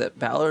episode that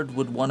Ballard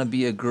would want to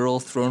be a girl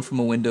thrown from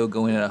a window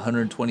going at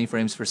 120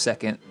 frames per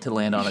second to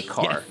land on a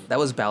car. Yes. That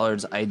was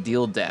Ballard's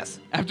ideal death.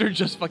 After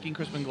just fucking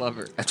Crispin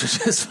Glover. After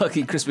just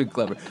fucking Crispin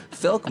Glover.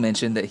 Felk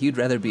mentioned that he'd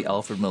rather be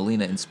Alfred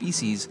Molina in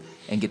Species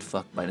and get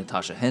fucked by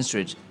Natasha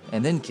Henstridge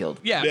and then killed.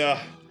 Yeah.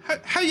 Yeah.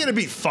 How you gonna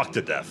be fucked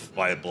to death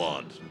by a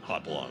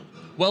hot blonde?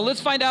 Well,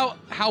 let's find out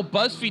how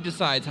BuzzFeed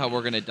decides how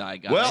we're gonna die,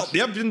 guys. Well,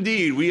 yep,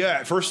 indeed. We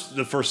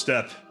the first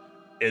step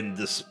in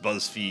this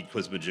BuzzFeed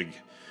quizmajig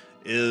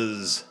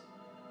is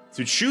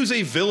to choose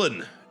a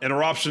villain, and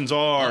our options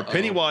are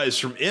Pennywise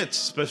from It,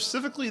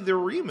 specifically the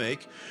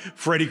remake,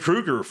 Freddy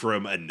Krueger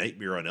from A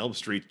Nightmare on Elm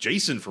Street,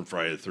 Jason from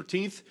Friday the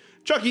 13th,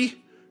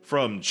 Chucky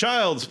from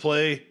Child's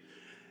Play,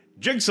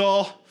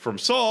 Jigsaw from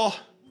Saw,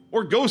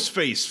 or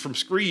Ghostface from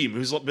Scream,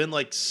 who's been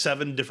like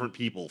 7 different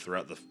people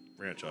throughout the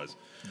franchise.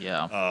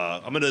 Yeah.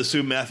 I'm going to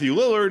assume Matthew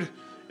Lillard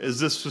is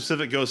this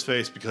specific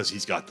Ghostface because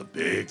he's got the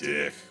big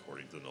dick,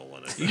 according to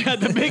Nolan. You got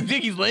the big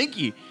dick, he's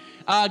lanky.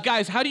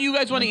 Guys, how do you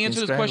guys want to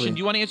answer this Scraggly. question? Do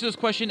you want to answer this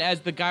question as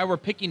the guy we're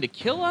picking to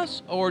kill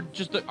us, or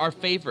just our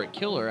favorite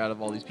killer out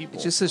of all these people?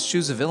 It just says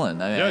choose a villain.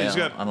 Yeah, he's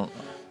got- I don't.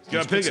 You got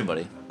Just pick picking.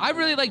 somebody. I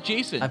really like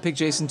Jason. I picked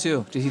Jason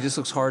too. He just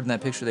looks hard in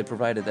that picture they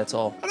provided. That's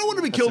all. I don't want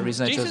to be That's killed. the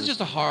reason I chose Jason's this.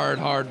 just a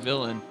hard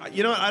villain.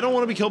 You know, I don't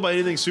want to be killed by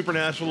anything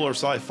supernatural or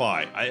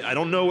sci-fi. I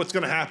don't know what's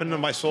going to happen to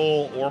my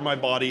soul or my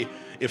body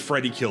if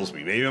Freddy kills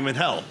me. Maybe I'm in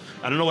hell.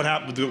 I don't know what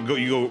happens.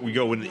 We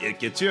go when it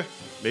gets you.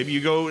 Maybe you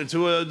go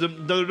into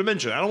another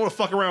dimension. I don't want to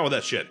fuck around with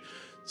that shit.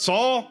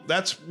 Saw,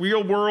 that's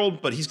real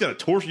world, but he's going to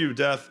torture you to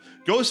death.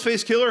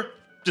 Ghostface Killer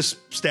just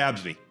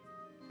stabs me,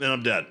 and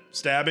I'm dead.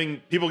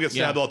 Stabbing, people get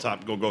stabbed all the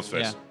time. Go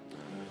Ghostface.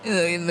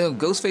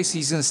 Ghostface,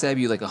 he's gonna stab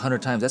you like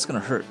 100 times. That's gonna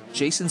hurt.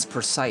 Jason's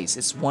precise.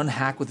 It's one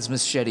hack with his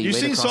machete right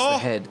seen across Saw? the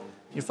head.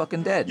 You're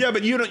fucking dead. Yeah,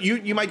 but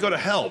you might go to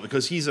hell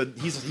because he's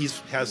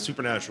has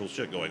supernatural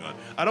shit going on.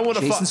 I don't want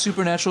to. Jason's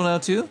supernatural now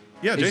too.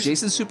 Yeah, Is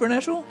Jason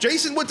supernatural?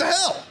 Jason went to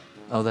hell.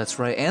 Oh, that's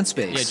right. And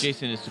space. Yeah,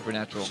 Jason is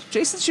supernatural.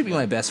 Jason should be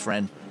my best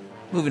friend.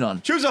 Moving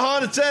on. Choose a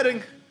haunted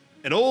setting,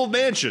 an old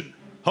mansion,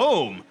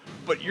 home,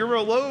 but you're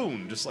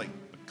alone, just like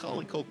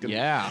Macaulay Culkin.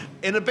 Yeah.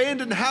 An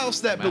abandoned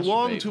house that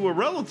belonged Masturbate. to a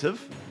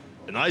relative,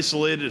 an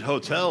isolated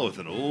hotel with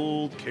an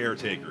old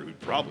caretaker who'd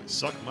probably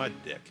suck my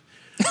dick.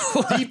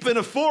 Deep in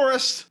a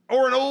forest,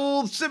 or an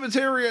old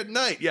cemetery at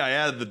night. Yeah, I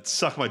added the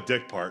suck my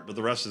dick part, but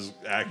the rest is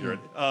accurate.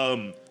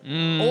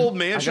 Old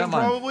mansion,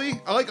 mine.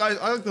 probably. I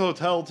like the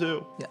hotel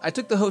too. Yeah, I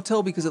took the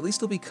hotel because at least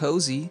it'll be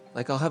cozy.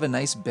 Like I'll have a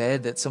nice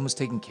bed that someone's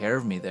taking care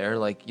of me there.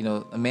 Like, you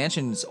know, a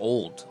mansion's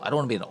old. I don't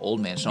want to be in an old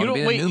mansion. I want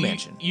to be in a new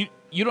mansion.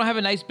 You don't have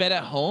a nice bed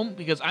at home?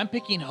 Because I'm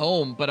picking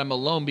home, but I'm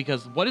alone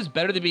because what is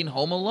better than being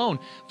home alone?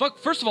 Fuck,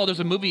 first of all,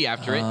 there's a movie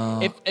after it.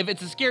 If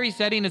it's a scary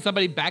setting and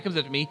somebody back comes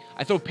up to me,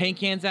 I throw paint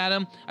cans at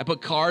them. I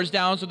put cars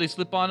down so they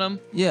slip on them.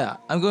 Yeah,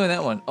 I'm going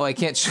that one. Oh, I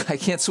can't switch. You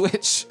can't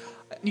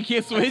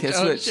switch? can't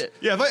Oh, switch. shit.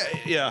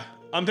 Yeah,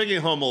 I'm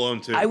picking Home Alone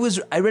too. I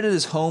read it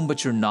as home,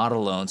 but you're not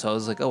alone. So I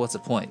was like, oh, what's the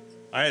point?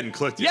 I hadn't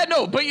clicked Yeah, yet.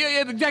 no, but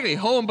yeah, exactly.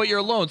 Home, but you're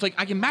alone. It's like,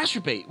 I can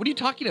masturbate. What are you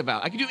talking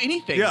about? I can do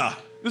anything. Yeah.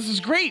 This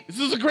is great. This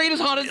is the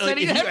greatest haunted Like,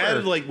 setting if you ever.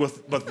 added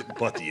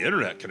but the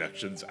internet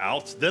connection's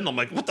out, then I'm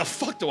like, what the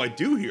fuck do I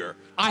do here?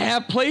 I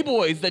have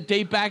Playboys that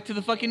date back to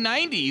the fucking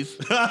 90s.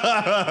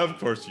 Of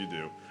course you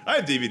do. I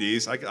have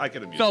DVDs. I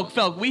can amuse.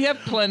 Felk, we have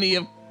plenty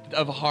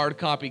of hard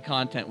copy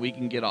content we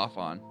can get off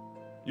on.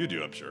 You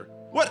do, I'm sure.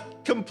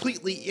 What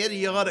completely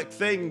idiotic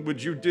thing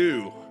would you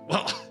do?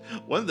 Well,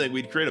 one thing,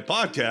 we'd create a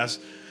podcast,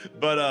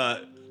 but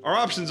our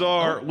options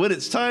are when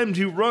it's time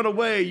to run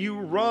away, you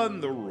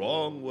run the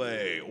wrong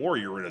way. Or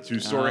you're in a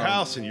two-story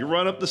house and you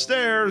run up the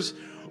stairs.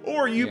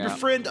 Or you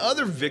befriend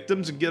other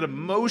victims and get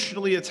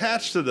emotionally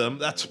attached to them.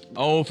 That's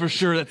Oh, for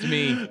sure, that's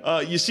me.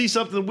 you see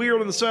something weird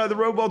on the side of the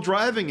road while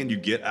driving and you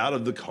get out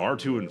of the car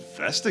to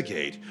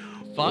investigate.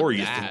 Fuck or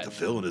you that. think the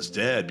villain is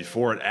dead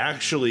before it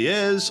actually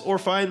is. Or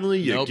finally,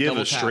 you Nope, give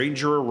double a tap.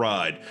 stranger a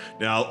ride.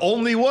 Now,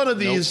 only one of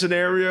these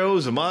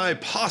scenarios am I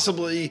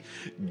possibly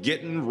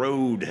getting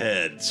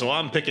roadhead. So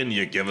I'm picking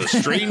you give a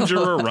stranger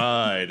a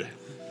ride.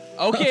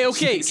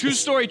 Okay. True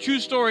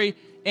story.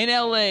 In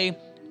LA,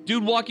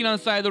 dude walking on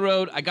the side of the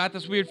road, I got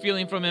this weird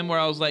feeling from him where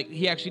I was like,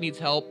 he actually needs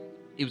help.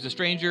 He was a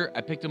stranger.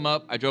 I picked him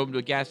up. I drove him to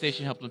a gas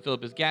station, helped him fill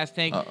up his gas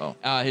tank,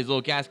 his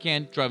little gas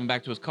can, drove him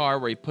back to his car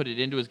where he put it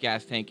into his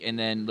gas tank and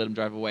then let him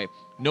drive away.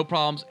 No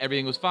problems.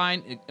 Everything was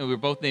fine. And we were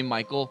both named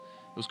Michael.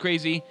 It was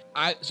crazy.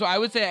 So I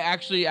would say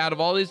actually out of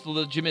all these, the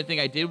legitimate thing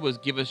I did was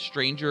give a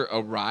stranger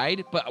a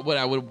ride. But what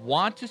I would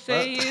want to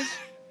say is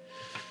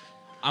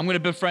I'm going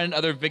to befriend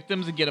other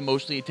victims and get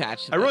emotionally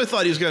attached to I them. really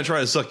thought he was going to try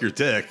to suck your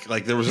dick.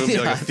 Like there was going to be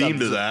like Yeah, a theme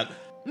to that.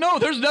 No,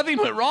 there's nothing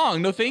but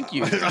wrong. No, thank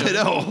you. I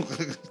know.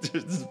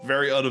 It's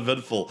very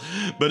uneventful.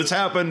 But it's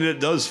happened. It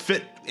does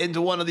fit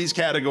into one of these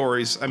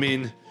categories. I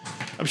mean,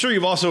 I'm sure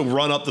you've also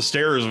run up the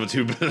stairs of a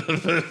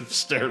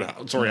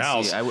two-story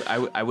house. See,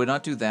 I would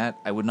not do that.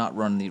 I would not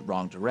run the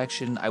wrong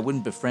direction. I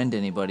wouldn't befriend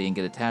anybody and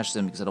get attached to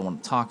them because I don't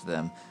want to talk to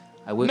them.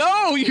 I would.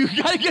 No, you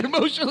gotta get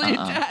emotionally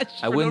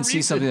attached. I wouldn't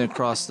see something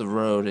across the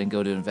road and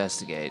go to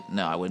investigate.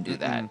 No, I wouldn't do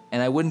that.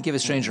 And I wouldn't give a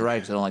stranger a ride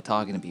because I don't like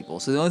talking to people.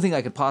 So the only thing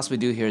I could possibly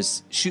do here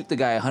is shoot the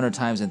guy 100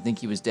 times and think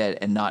he was dead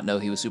and not know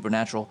he was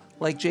supernatural,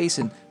 like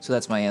Jason. So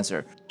that's my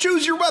answer.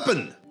 Choose your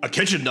weapon. A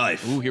kitchen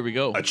knife. Ooh, here we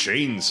go. A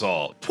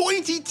chainsaw.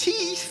 Pointy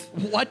teeth.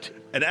 What?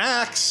 An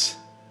axe.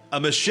 A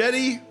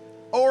machete.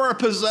 Or a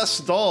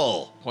possessed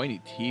doll. Pointy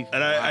teeth.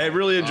 And I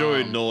really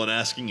enjoyed Nolan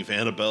asking if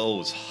Annabelle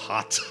was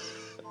hot.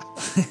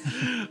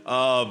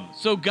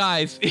 So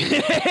guys,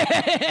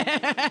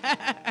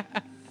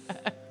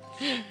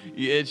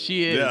 yeah,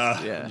 she is.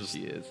 Yeah, She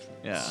is.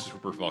 Yeah.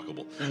 Super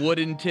fuckable.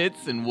 Wooden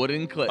tits and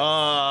wooden clips.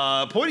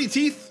 Pointy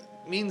teeth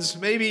means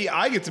maybe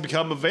I get to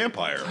become a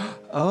vampire.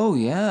 Oh,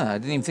 yeah. I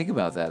didn't even think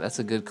about that. That's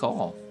a good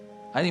call.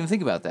 I didn't even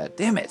think about that.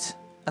 Damn it.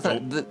 I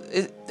thought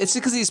it's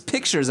because of these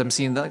pictures I'm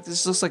seeing. Like,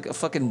 this looks like a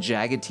fucking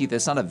jagged teeth.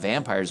 It's not a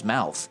vampire's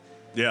mouth.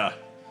 Yeah.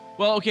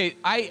 Well, okay,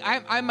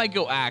 I might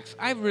go axe.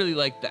 I really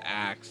like the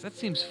axe. That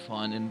seems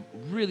fun and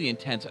really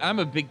intense. I'm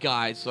a big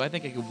guy, so I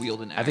think I could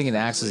wield an axe. I think an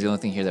axe is the only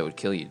thing here that would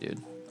kill you, dude.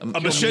 A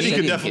machete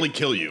could definitely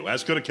kill you.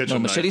 As could a kitchen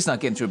No, knife. machete's not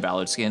getting through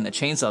Ballard skin. A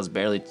chainsaw's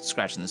barely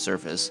scratching the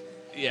surface.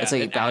 Yeah, it's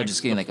like an Ballard axe,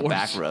 just getting like a of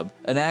back course. rub.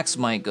 An axe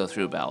might go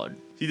through Ballard.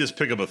 You just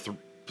pick up a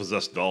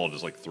possessed doll and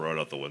just like throw it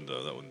out the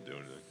window. That wouldn't do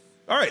anything.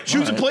 All right,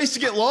 choose a place to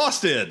get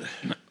lost in.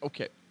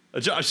 Okay.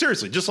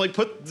 Seriously, just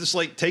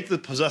take the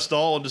possessed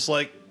doll and just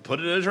like put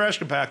it in a trash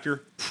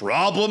compactor.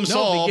 Problem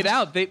solved.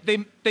 No, they get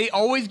out. They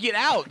always get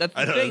out. That's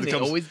the thing. They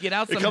always get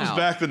out somehow. It comes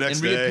back the next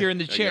day. And reappear in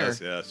the chair.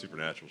 Guess. Yeah,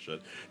 supernatural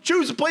shit.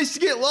 Choose a place to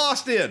get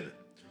lost in.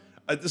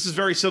 This is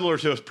very similar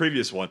to a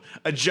previous one.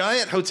 A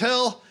giant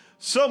hotel,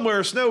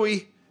 somewhere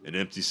snowy, an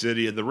empty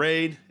city in the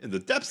rain, in the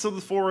depths of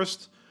the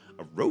forest,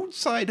 a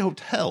roadside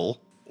hotel,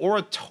 or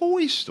a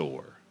toy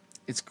store.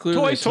 It's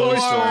clearly Toy a toy store.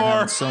 store.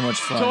 Having so much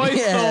fun. Toy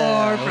Yeah,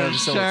 store we're for having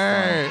so sure.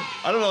 much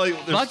fun. I don't know,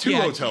 like, there's Fuck two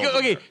yeah. hotels.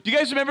 Okay, do you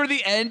guys remember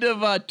the end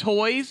of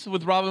Toys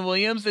with Robin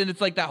Williams? And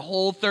it's like that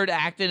whole third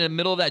act in the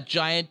middle of that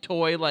giant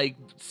toy like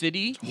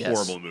city. Yes.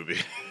 Horrible movie.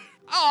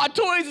 Oh,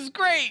 Toys is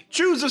great.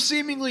 Choose a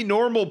seemingly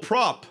normal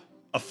prop.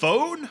 A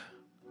phone,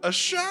 a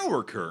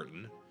shower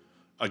curtain,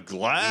 a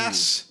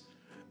glass,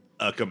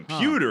 a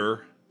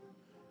computer,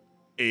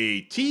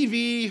 a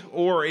TV,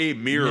 or a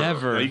mirror.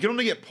 Never. Now, you can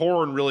only get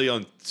porn really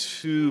on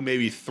 2,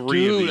 maybe 3 of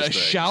Dude, these a things.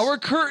 shower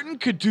curtain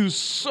could do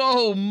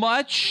so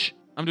much.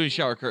 I'm doing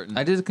shower curtain.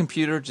 I did a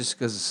computer just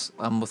because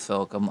I'm with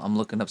Felk. I'm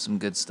looking up some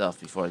good stuff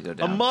before I go A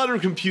down. modern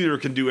computer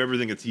can do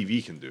everything a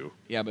TV can do.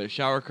 Yeah, but a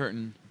shower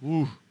curtain.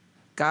 Woo.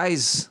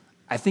 Guys,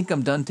 I think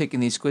I'm done taking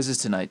these quizzes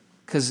tonight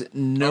because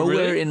nowhere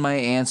really? in my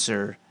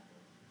answer,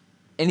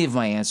 any of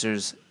my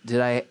answers, did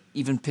I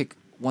even pick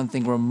one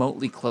thing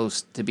remotely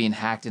close to being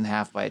hacked in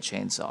half by a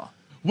chainsaw.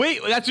 Wait,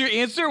 that's your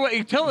answer? What?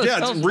 Tell us. Yeah,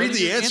 tell us, what read is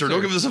the your answer.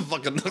 Don't give us a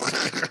fucking...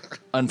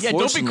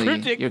 Unfortunately,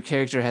 cryptic. your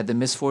character had the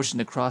misfortune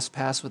to cross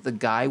paths with the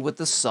guy with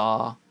the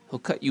saw. He'll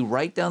cut you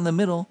right down the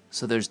middle,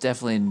 so there's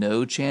definitely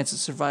no chance of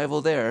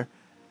survival there.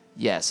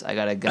 Yes, I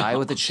got a guy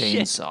with a shit.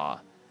 chainsaw.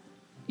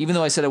 Even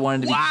though I said I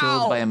wanted to be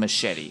killed by a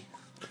machete.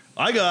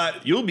 I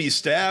got, you'll be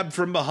stabbed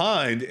from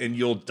behind and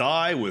you'll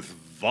die with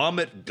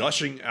vomit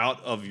gushing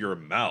out of your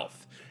mouth.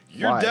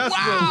 Your Why? death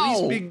will at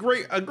least Wow.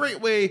 be a great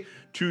way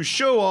to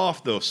show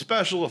off those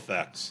special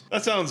effects.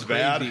 That sounds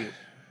bad. Crazy.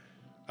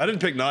 I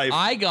didn't pick knife.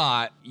 I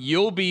got,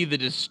 you'll be the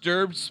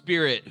disturbed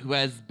spirit who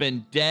has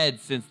been dead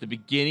since the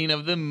beginning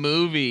of the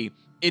movie.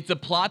 It's a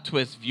plot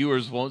twist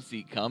viewers won't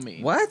see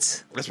coming.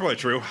 What? That's probably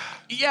true.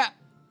 Yeah,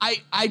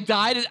 I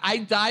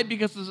died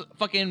because this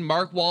fucking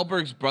Mark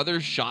Wahlberg's brother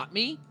shot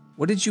me.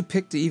 What did you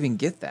pick to even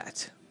get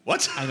that?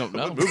 What? I don't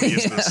know. What movie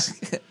is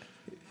this?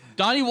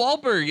 Donnie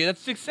Wahlberg,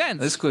 that's Sixth Sense.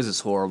 This quiz is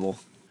horrible.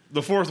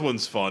 The fourth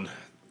one's fun.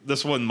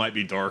 This one might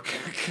be dark.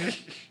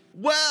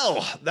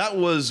 Well, that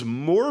was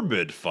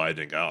morbid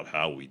finding out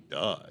how we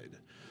died.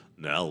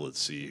 Now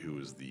let's see who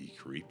is the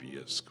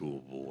creepiest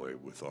schoolboy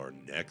with our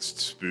next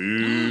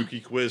spooky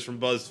quiz from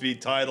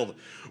BuzzFeed titled,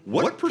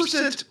 What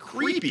percent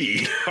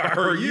creepy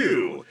are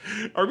you?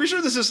 Are we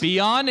sure this is... Be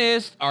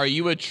honest, are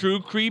you a true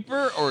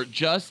creeper or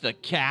just a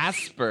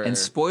Casper? And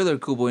spoiler,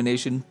 Cool Boy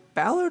Nation,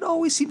 Ballard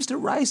always seems to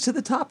rise to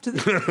the top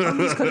on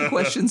these kind of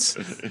questions.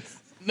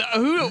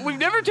 No, we've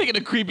never taken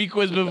a creepy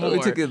quiz before.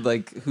 We took it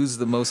like who's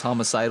the most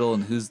homicidal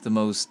and who's the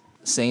most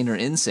sane or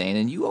insane,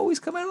 and you always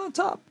come out on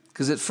top.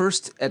 Because at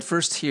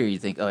first here you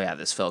think, oh yeah,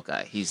 this Felk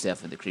guy, he's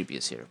definitely the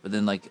creepiest here. But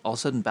then like all of a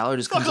sudden Ballard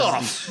just comes Fuck out.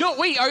 off! No,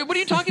 wait. What are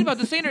you talking about?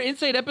 The sane or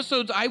insane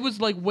episodes, I was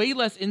like way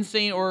less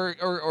insane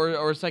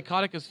or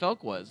psychotic as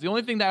Felk was. The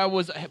only thing that I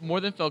was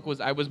more than Felk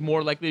was I was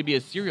more likely to be a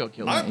serial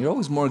killer. You're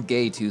always more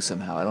gay too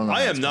somehow. I don't know.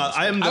 I how am it's not.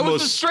 possible. I am the I was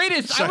most the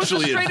straightest. I was the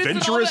sexually straightest in all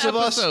adventurous the of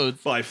us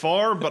episodes. by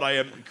far, but I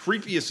am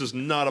creepiest does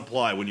not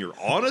apply when you're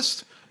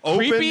honest,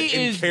 open, Creepy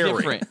and is caring.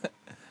 different.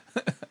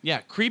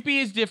 Yeah, creepy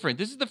is different.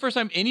 This is the first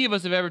time any of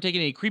us have ever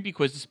taken a creepy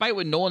quiz, despite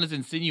what Nolan has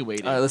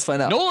insinuated. All right, let's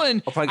find out.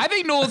 Nolan, I'll probably- I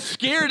think Nolan's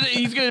scared that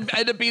he's going to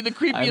end up being the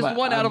creepiest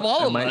one out of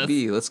all of might us.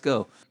 be. Let's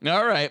go.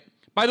 All right.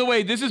 By the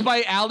way, this is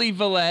by Ali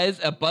Velez,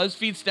 a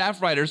BuzzFeed staff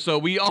writer, so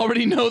we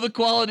already know the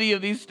quality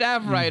of these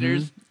staff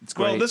writers. It's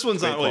great. Well, this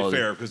one's Great not really quality.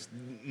 fair because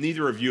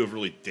neither of you have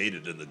really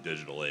dated in the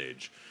digital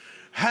age.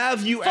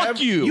 Have you Fuck ever?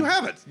 you. You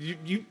haven't.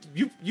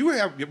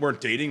 You weren't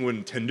dating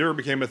when Tinder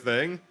became a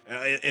thing,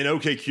 and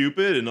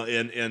OkCupid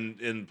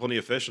and Plenty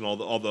of Fish and all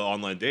the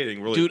online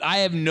dating. Really, Dude, I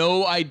have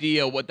no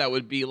idea what that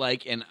would be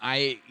like, and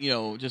I,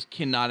 just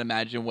cannot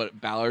imagine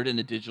what Ballard in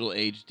the digital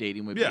age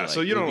dating would be yeah. like.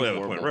 So you It would don't be really have a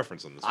point horrible. of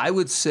reference on this. I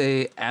would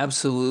say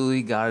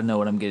absolutely gotta know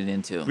what I'm getting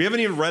into. We haven't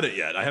even read it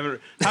yet. I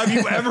haven't. Have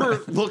you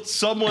ever looked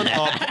someone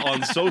up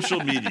on social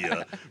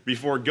media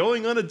before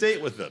going on a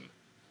date with them?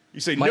 You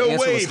say, My no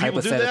answer way, was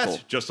people do hypothetical.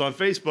 that. Just on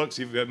Facebook,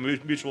 see if you've got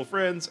mutual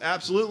friends.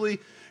 Absolutely.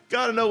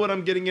 Got to know what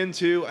I'm getting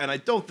into, and I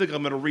don't think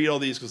I'm going to read all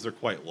these because they're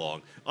quite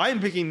long. I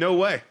am picking no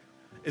way.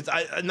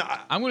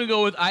 I'm going to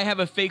go with I have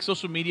a fake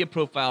social media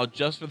profile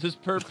just for this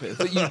purpose.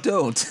 But you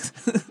don't.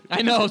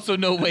 I know, so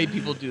no way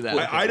people do that.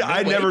 I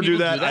No way never do people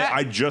that.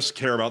 I just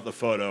care about the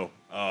photo,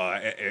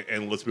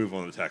 and let's move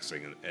on to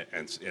texting,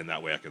 and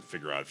that way I can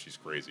figure out if she's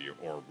crazy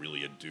or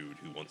really a dude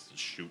who wants to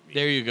shoot me.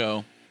 There you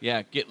go.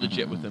 Yeah, get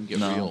legit with them. Get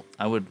No, real.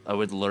 I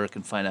would lurk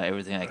and find out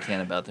everything I can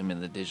about them in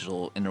the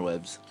digital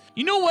interwebs.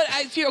 You know what?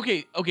 I see.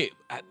 Okay.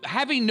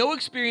 Having no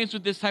experience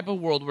with this type of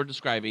world we're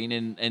describing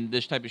and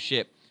this type of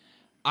shit,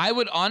 I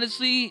would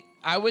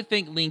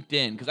think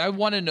LinkedIn because I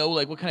want to know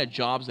like what kind of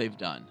jobs they've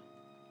done.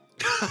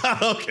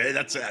 Okay,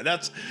 that's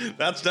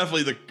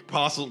definitely the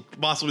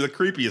possibly the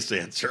creepiest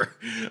answer.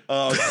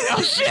 Oh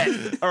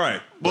shit! All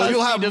right. Well, BuzzFeed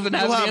you'll have doesn't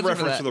have the answer for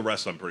reference that. to the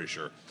rest. I'm pretty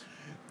sure.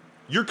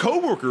 Your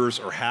coworkers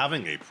are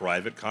having a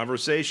private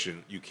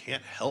conversation you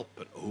can't help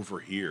but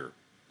overhear.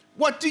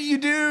 What do you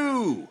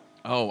do?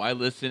 Oh, I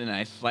listen and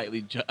I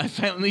silently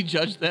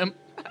judge them.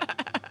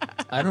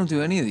 I don't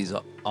do any of these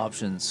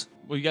options.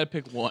 Well, you got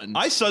to pick one.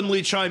 I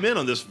suddenly chime in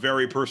on this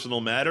very personal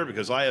matter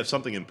because I have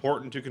something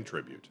important to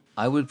contribute.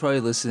 I would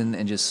probably listen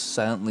and just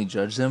silently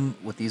judge them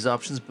with these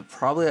options, but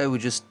probably I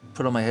would just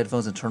put on my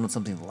headphones and turn on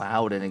something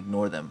loud and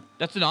ignore them.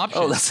 That's an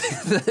option. Oh,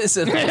 that is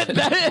an option.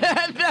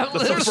 that That's the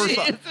literally first is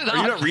time. an Are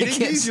you not option. reading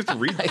these? You have to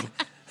read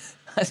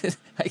them.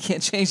 I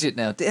can't change it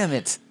now. Damn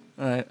it.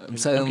 All right, I'm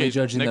silently Okay,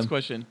 judging next them.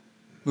 question.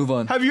 Move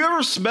on. Have you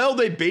ever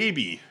smelled a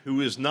baby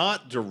who is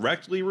not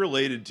directly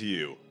related to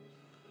you?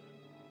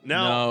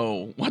 Now,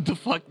 No. What the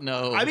fuck?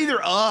 No. I'm either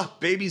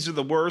babies are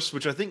the worst,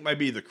 which I think might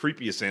be the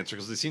creepiest answer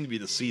because they seem to be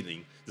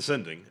descending.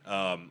 But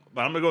I'm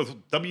gonna go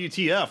with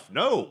WTF.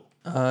 No,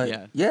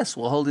 Yeah. Yes,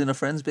 while holding a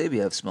friend's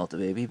baby, I've smelt a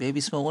baby.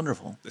 Babies smell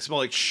wonderful. they smell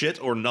like shit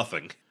or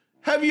nothing.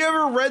 Have you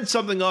ever read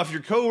something off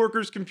your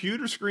coworker's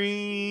computer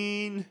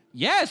screen?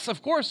 Yes,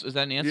 of course. Is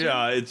that an answer?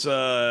 Yeah, it's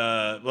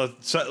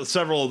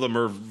several of them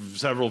are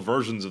several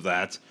versions of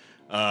that.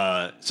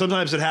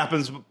 Sometimes it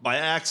happens by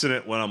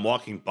accident when I'm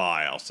walking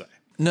by. I'll say,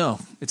 No,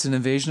 it's an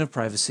invasion of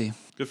privacy.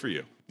 good for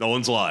you. No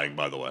one's lying,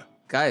 by the way.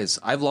 Guys,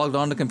 I've logged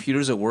on to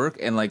computers at work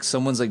and like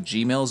someone's like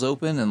Gmail's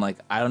open and like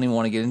I don't even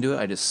want to get into it.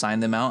 I just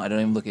sign them out. I don't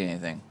even look at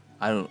anything.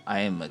 I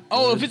am a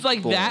Oh, if good it's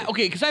like boy. that,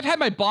 okay. Because I've had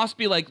my boss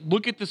be like,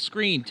 "Look at the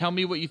screen. Tell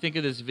me what you think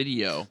of this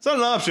video." It's not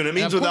an option. It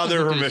means of without course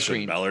their it's a permission,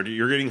 screen. Ballard.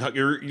 You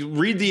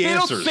read the They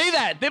answers. don't say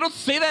that. They don't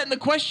say that in the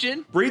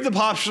question. Read the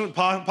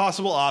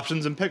possible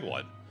options and pick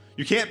one.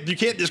 You can't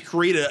just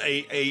create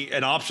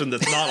an option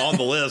that's not on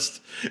the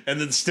list and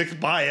then stick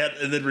by it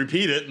and then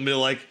repeat it and be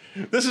like,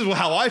 this is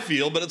how I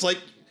feel. But it's like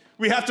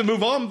we have to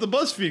move on to the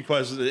BuzzFeed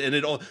question, and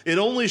it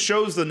only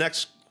shows the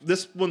next.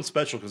 This one's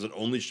special because it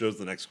only shows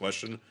the next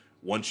question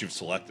once you've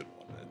selected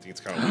one. I think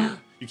it's kind of weird.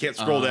 You can't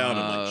scroll down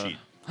and like cheat.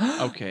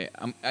 Okay.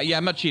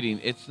 I'm not cheating.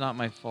 It's not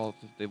my fault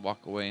if they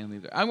walk away and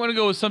leave. I'm gonna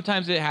go with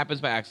sometimes it happens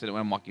by accident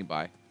when I'm walking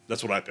by.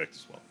 That's what I picked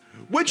as well.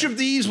 Which of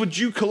these would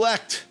you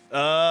collect?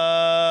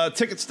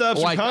 Ticket stubs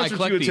Oh, from I concerts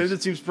collect you these.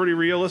 attended seems pretty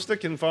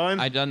realistic and fine.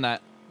 I done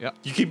that. Yep.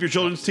 You keep your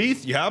children's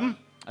teeth? You have them?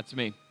 That's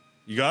me.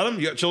 You got them?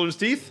 You got children's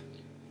teeth?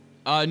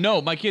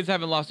 No, my kids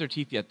haven't lost their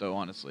teeth yet, though.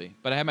 Honestly,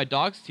 but I have my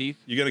dog's teeth.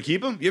 You gonna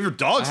keep them? You have your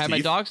dog's I have teeth?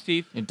 my dog's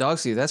teeth. Your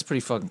dog's teeth, that's pretty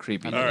fucking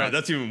creepy. All right,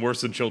 that's even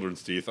worse than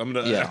children's teeth. I'm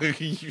gonna. Yeah.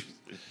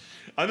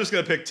 I'm just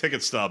gonna pick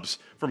ticket stubs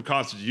from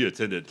concerts you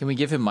attended. Can we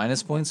give him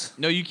minus points?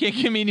 No, you can't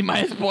give me any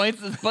minus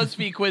points. This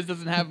BuzzFeed quiz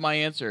doesn't have my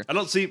answer. I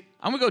don't see.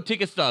 I'm gonna go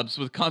ticket stubs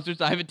with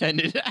concerts I've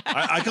attended.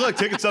 I collect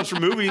ticket stubs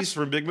from movies,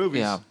 from big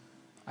movies. Yeah.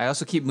 I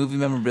also keep movie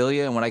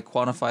memorabilia, and what I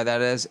quantify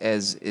that as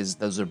is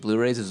those are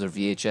Blu-rays, those are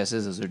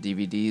VHSs, those are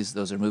DVDs,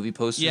 those are movie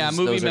posters. Yeah,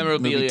 movie those are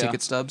memorabilia. movie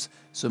ticket stubs.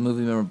 So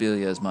movie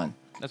memorabilia is mine.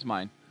 That's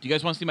mine. Do you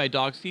guys want to see my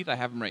dog's teeth? I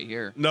have them right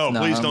here. No,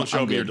 No, please I'm- don't show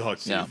I'm me your good.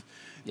 dog's teeth. Yeah.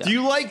 Yeah. Do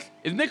you like?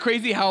 Isn't it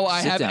crazy how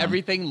I Sit have down.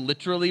 everything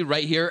literally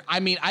right here? I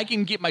mean, I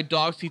can get my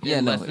dog's teeth Yeah,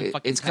 in no, less than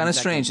fucking it's 10 kind of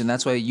seconds. strange, and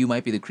that's why you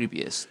might be the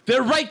creepiest.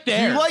 They're right Do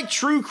there. you like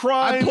true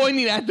crime? I'm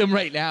pointing at them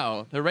right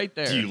now. They're right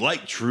there. Do you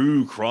like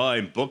true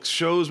crime books,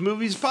 shows,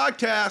 movies,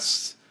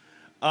 podcasts?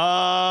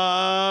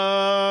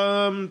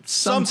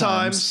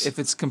 Sometimes. if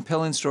it's a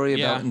compelling story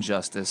Yeah. about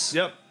injustice.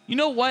 Yep. You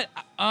know what?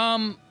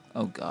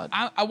 Oh God.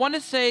 I want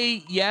to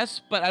say yes,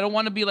 but I don't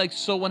want to be like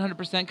so 100%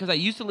 because I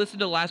used to listen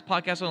to the last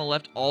podcast on the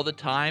left all the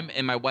time,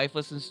 and my wife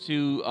listens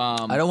to.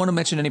 I don't want to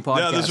mention any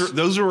podcasts. Yeah,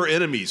 those are our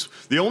enemies.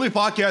 The only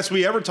podcasts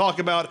we ever talk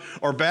about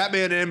are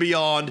Batman and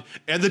Beyond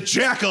and the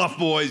Jack Off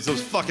Boys,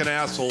 those fucking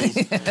assholes.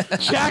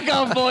 Jack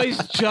Off Boys,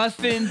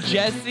 Justin,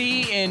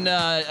 Jesse,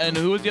 and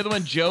who was the other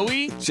one?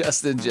 Joey.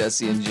 Justin,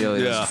 Jesse, and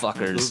Joey, those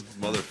fuckers. Those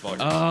motherfuckers.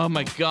 Oh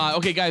my God.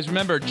 Okay, guys,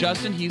 remember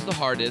Justin, he's the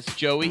hardest.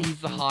 Joey, he's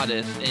the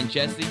hottest, and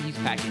Jesse, he's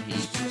packing heat.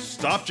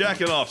 Stop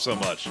jacking off so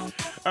much. All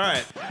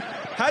right.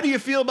 How do you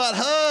feel about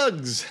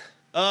hugs?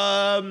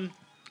 I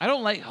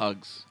don't like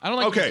hugs. I don't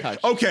like to be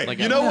touched. Okay. Like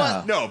You I- know Yeah.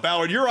 what? No,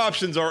 Ballard, your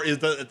options are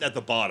at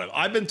the bottom.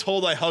 I've been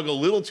told I hug a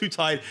little too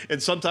tight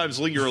and sometimes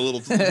linger a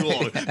little too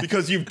long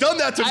because you've done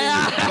that to me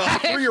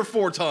about 3 or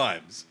 4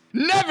 times.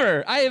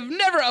 Never. I have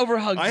never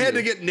overhugged I had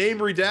you. to get name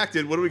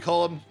redacted. What do we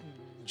call him?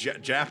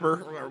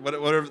 Japper or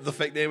whatever the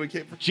fake name we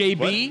came from.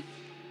 JB.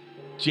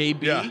 What?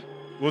 JB. Yeah.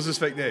 What was his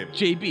fake name?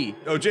 JB.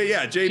 Oh,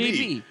 JB.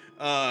 JB.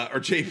 Or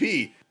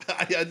JP.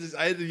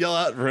 I had to yell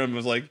out for him. I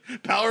was like,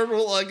 Power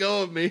won't let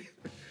go of me.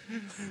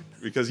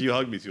 Because you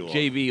hugged me too long.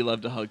 JB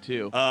loved to hug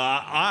too.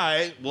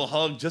 I will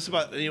hug just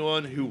about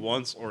anyone who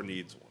wants or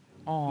needs one.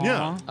 Aww.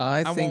 yeah.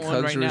 I want think one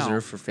hugs right are now.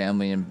 reserved for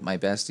family and my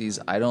besties.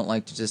 I don't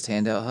like to just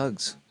hand out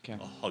hugs. Okay.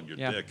 I'll hug your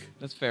Yeah, dick.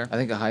 that's fair. I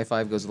think a high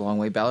five goes a long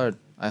way. Ballard,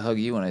 I hug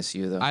you when I see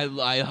you, though.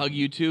 I hug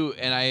you too,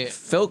 and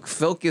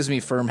Phil gives me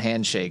firm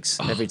handshakes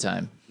every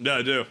time. Yeah,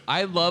 I do.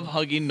 I love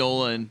hugging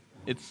Nolan.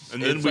 And It's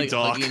then we like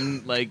talk.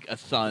 hugging like a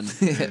son.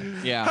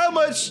 Yeah. How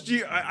much do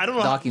you? I don't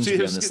know. Docking should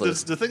be on this the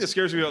list. thing that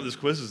scares me about this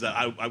quiz is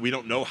that we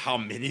don't know how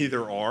many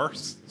there are,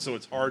 so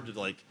it's hard to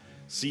like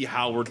see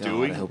how we're God,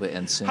 doing. I hope it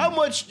ends soon. How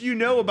much do you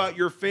know about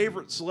your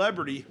favorite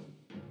celebrity?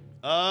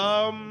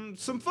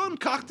 Some fun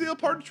cocktail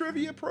party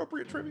trivia,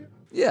 appropriate trivia.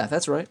 Yeah,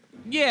 that's right.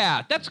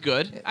 Yeah, that's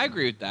good. I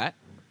agree with that.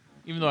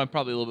 Even though I'm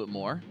probably a little bit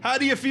more. How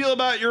do you feel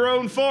about your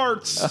own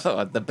farts?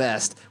 Oh, the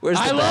best. Where's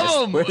the I best?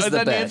 love them. Where's Is the that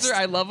an best? answer?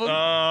 I love them.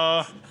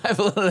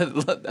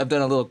 I've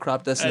done a little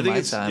crop dusting I in think my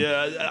it's time.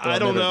 yeah. but I I'll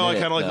don't never know. I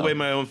admit kind of it, like the no. way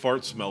my own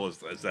farts smell. Is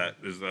that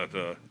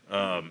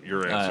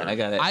your answer? I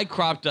got it. I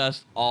crop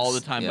dust all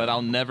the time, Yeah. but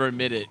I'll never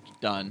admit it.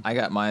 Done. I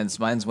got mine's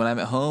when I'm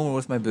at home or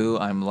with my boo.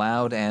 I'm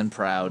loud and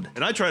proud.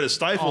 And I try to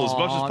stifle as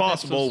much Aw, as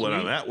that's so possible when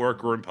I'm sweet. at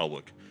work or in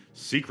public.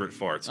 Secret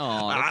farts.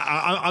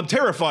 Aw, I'm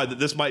terrified that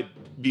this might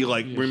be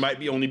like we might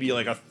be only be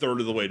like a third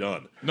of the way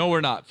done. No,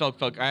 we're not.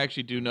 Felk. I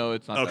actually do know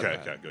it's not. Okay,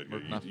 that bad. okay, good.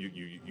 We're not-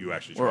 You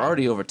actually. We're tried.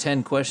 already over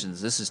 10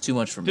 questions. This is too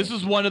much for me. This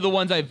is one of the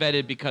ones I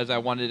vetted because I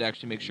wanted to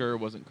actually make sure it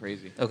wasn't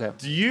crazy. okay.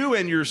 Do you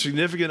and your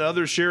significant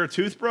other share a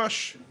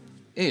toothbrush?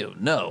 Ew,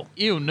 no.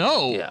 Ew,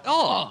 no. Yeah.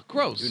 Oh,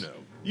 gross. You know.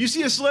 You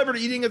see a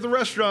celebrity eating at the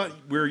restaurant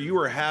where you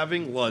are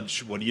having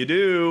lunch. What do you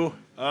do?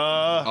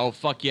 Oh,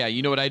 fuck yeah.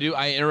 You know what I do?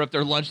 I interrupt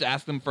their lunch to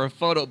ask them for a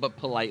photo, but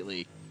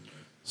politely.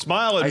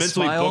 Smile and I mentally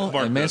smile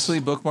bookmark and this. mentally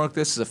bookmark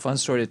this. Is a fun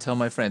story to tell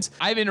my friends.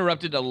 I've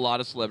interrupted a lot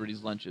of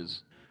celebrities'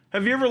 lunches.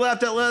 Have you ever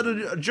laughed out loud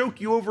at a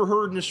joke you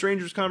overheard in a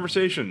stranger's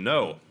conversation?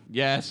 No.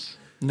 Yes.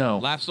 No.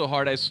 Laughed so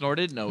hard I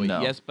snorted? No.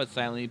 No. Yes, but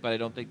silently, but I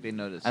don't think they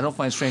noticed. I don't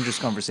find strangers'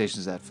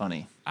 conversations that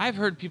funny. I've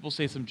heard people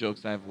say some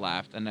jokes and I've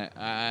laughed, and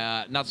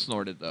I not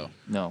snorted, though.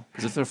 No.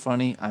 Because if they're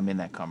funny, I'm in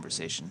that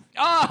conversation.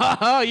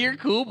 Oh, you're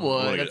cool,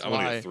 boy. That's I'm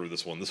gonna why. get through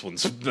this one. This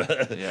one's.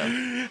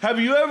 Yeah.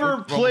 Have you ever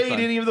We're played almost done.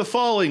 any of the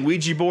following?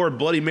 Ouija board,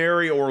 Bloody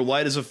Mary, or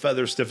Light as a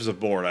Feather, Stiff as a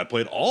Board? I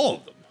played all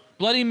of them.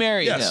 Bloody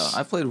Mary. Yes. No,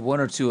 I played one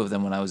or two of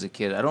them when I was a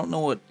kid. I don't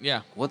know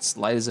Yeah. what's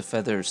light as a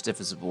feather, stiff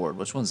as a board.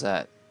 Which one's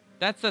that?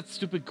 That's that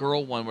stupid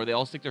girl one where they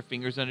all stick their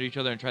fingers under each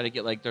other and try to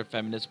get like their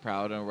feminist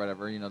proud or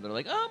whatever. You know, they're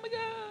like, oh my god,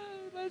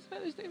 let's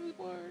finish the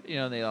board. You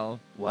know, and they all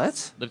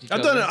What? lift each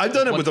I've other. done it. I've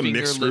done it One with a finger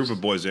mixed group lifts- of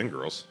boys and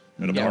girls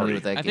at a Yeah, I party. knew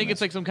what that I game think it's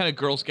is. like some kind of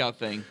Girl Scout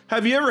thing.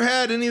 Have you ever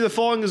had any of the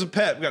following as a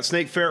pet? We got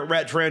snake, ferret,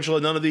 rat, tarantula.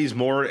 None of these.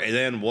 More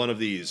than one of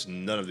these.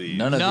 None of these.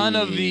 None of None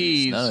of these.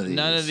 these. None of these.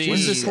 None of these.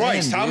 When's this Jesus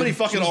Christ! end, How many dude?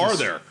 fucking Jesus. are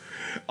there?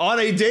 On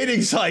a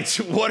dating site,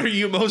 what are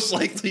you most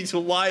likely to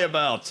lie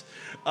about?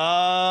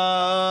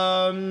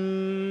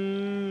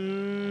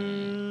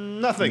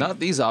 Nothing. Not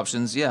these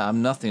options. Yeah,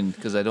 I'm nothing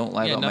because I don't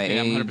lie Yeah, about my nothing.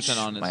 I'm age, 100%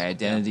 honest. my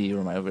identity,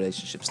 or my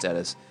relationship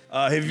status.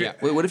 Have you Yeah.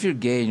 Wait, what if you're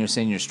gay and you're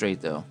saying you're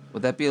straight though?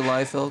 Would that be a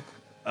lie, Phil?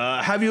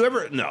 have you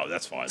ever? No,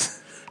 that's fine.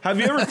 Have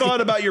you ever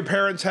thought about your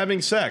parents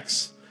having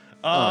sex?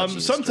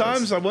 Jesus Sometimes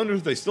Christ. I wonder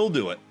if they still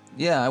do it.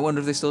 Yeah, I wonder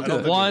if they still I do don't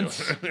it. think Once.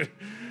 they do.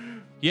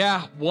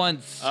 Yeah,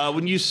 once.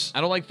 When you s- I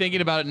don't like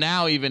thinking about it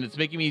now. Even it's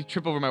making me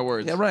trip over my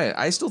words. Yeah, right.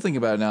 I still think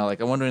about it now. Like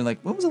I'm wondering, like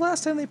when was the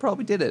last time they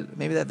probably did it?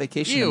 Maybe that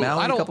vacation Ew, in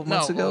Maui I a don't couple no,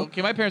 months ago.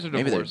 Okay, my parents are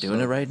Maybe divorced. they're doing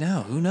so- it right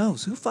now. Who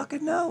knows? Who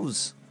fucking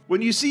knows?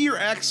 when you see your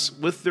ex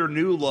with their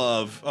new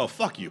love, oh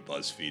fuck you,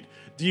 BuzzFeed.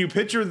 Do you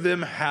picture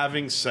them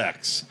having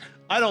sex?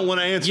 I don't want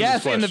to answer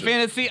Yes, this in the question.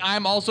 fantasy,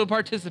 I'm also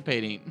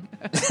participating.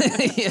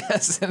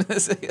 Yes, and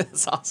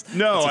that's awesome.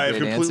 No, That's a I have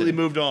great completely answer.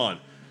 moved on.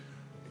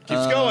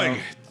 Keeps going.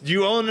 Do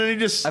you own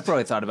any I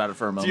probably thought about it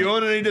for a Do moment. you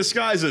own any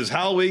disguises?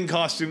 Halloween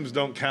costumes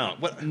don't count.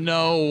 What?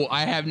 No,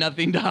 I have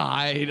nothing to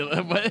hide.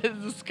 What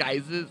is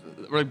disguises?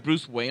 We're like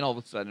Bruce Wayne all of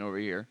a sudden over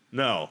here.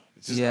 No.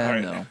 It's just- Yeah, all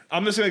right. no.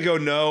 I'm just gonna go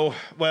no.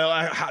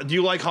 Well, do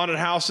you like haunted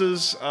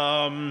houses?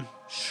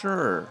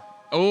 Sure.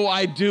 Oh,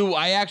 I do.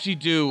 I actually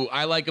do.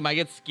 I like them. I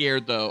get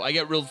scared though. I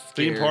get real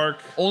scared. Theme park.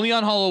 Only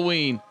on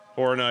Halloween.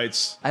 Horror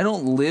Nights. I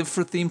don't live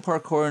for theme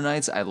park horror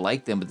nights. I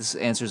like them, but this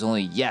answer is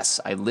only yes.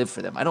 I live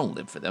for them. I don't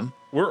live for them.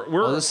 We're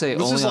I'll just say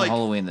this only is on like,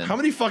 Halloween then. How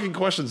many fucking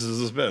questions has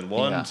this been?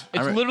 One. Yeah. t- It's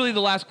Alright. literally the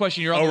last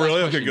question. You're on Oh, the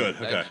really? last Okay, question.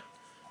 good. Okay.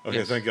 Okay,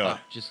 Yes, thank God.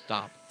 stop. Just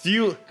stop. Do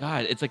you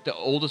God, it's like the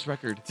oldest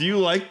record. do you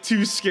like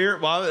to scare?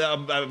 Well,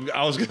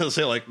 I was gonna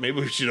say like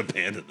maybe we should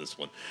abandon this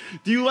one.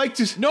 Do you like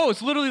to? No,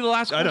 it's literally the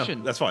last I know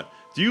question. that's fine.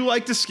 Do you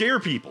like to scare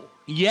people?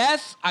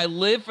 Yes, I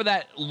live for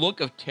that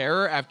look of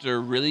terror after a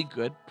really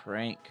good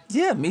prank.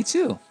 Yeah, me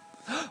too.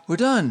 We're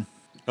done.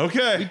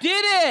 Okay.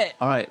 Did it?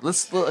 All right,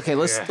 let's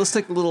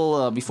take a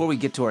little before we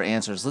get to our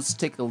answers. Let's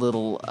take a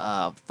little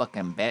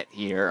fucking bet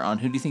here on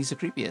who do you think is the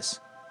creepiest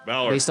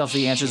Ballard. based off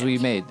the answers we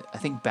made. I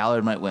think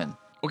Ballard might win.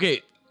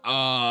 Okay.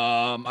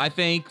 I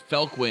think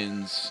Felk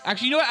wins.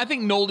 Actually, you know what? I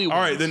think Noli wins. All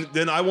right,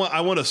 then I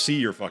want to see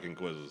your fucking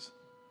quizzes.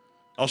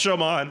 I'll show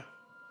mine,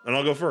 and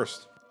I'll go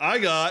first. I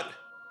got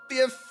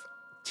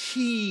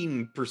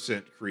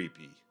 15%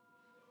 creepy.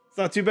 It's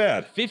not too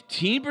bad.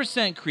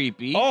 15%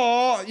 creepy.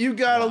 Oh, you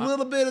got a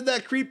little bit of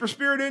that creeper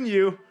spirit in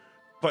you,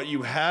 but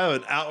you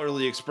haven't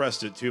outwardly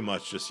expressed it too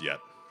much just yet.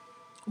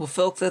 Well,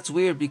 Felk, that's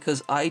weird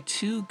because I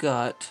too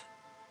got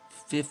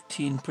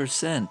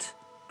 15%.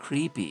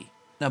 Creepy.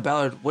 Now,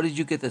 Ballard, what did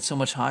you get that's so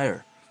much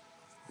higher?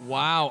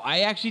 Wow,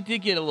 I actually did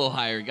get a little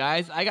higher,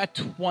 guys. I got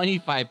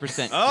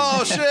 25%.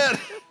 Oh, shit.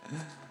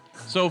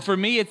 So for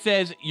me, it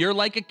says, you're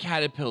like a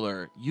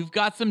caterpillar. You've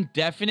got some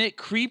definite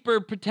creeper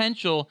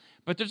potential,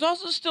 but there's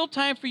also still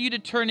time for you to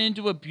turn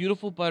into a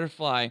beautiful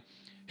butterfly.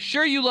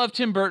 Sure, you love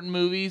Tim Burton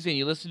movies and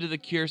you listen to The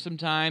Cure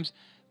sometimes,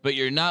 but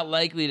you're not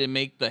likely to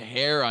make the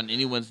hair on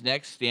anyone's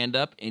neck stand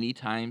up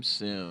anytime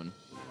soon.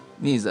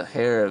 Needs a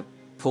hair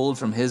pulled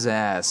from his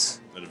ass.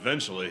 And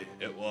eventually,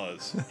 it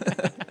was.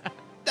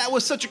 That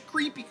was such a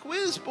creepy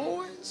quiz,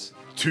 boys.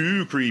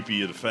 Too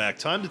creepy, in fact.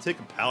 Time to take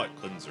a palate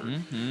cleanser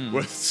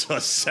with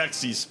a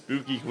sexy,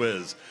 spooky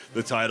quiz.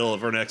 The title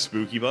of our next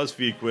spooky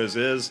BuzzFeed quiz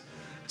is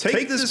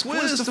Take this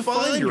quiz to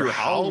find your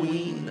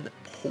Halloween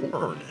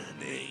porn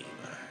name.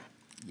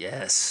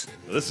 Yes.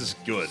 This is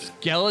good.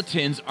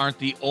 Skeletons aren't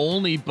the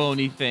only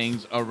bony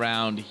things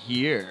around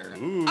here.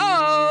 Ooh.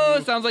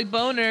 Oh, sounds like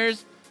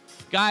boners.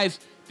 Guys,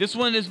 this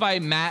one is by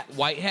Matt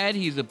Whitehead.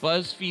 He's a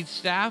BuzzFeed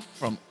staff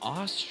from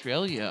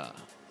Australia.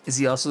 Is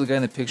he also the guy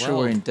in the picture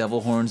wearing devil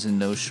horns and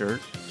no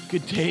shirt?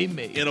 Good day,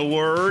 mate. In a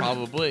word.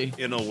 Probably.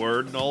 In a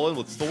word, Nolan,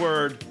 what's the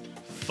word?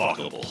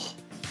 Fuckable.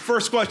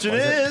 First question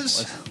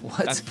is...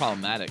 What? That's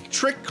problematic.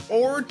 Trick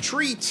or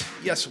treat?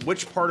 Yes,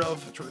 which part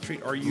of trick or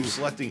treat are you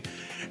selecting?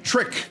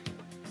 Trick,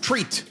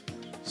 treat,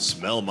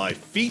 smell my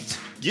feet,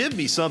 give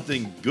me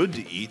something good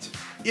to eat.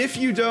 If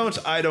you don't,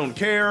 I don't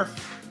care.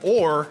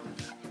 Or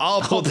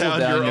I'll pull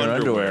down your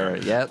underwear.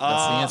 Yep, that's the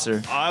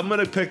answer. I'm going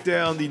to pick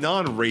down the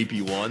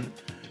non-rapey one.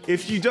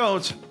 If you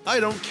don't, I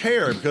don't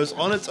care, because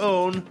on its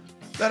own,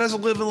 that has a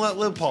live and let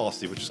live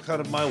policy, which is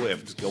kind of my way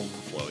of just going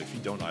with the flow. If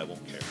you don't, I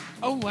won't care.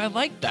 Oh, I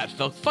like that,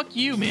 Phil. Fuck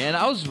you, man.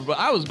 I was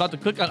about to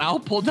click on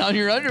I'll pull down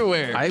your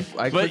underwear. I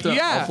clicked on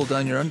I'll pull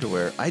down your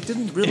underwear. I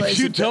didn't realize if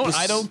you don't,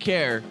 I don't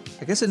care.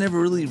 I guess I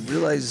never really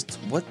realized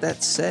what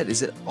that said.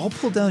 Is it I'll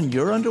pull down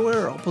your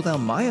underwear or I'll pull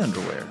down my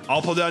underwear?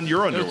 I'll pull down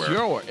your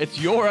underwear.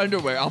 It's your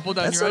underwear. I'll pull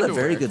down That's your underwear. That's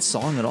not a very good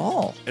song at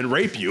all. And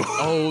rape you.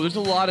 Oh, there's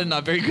a lot of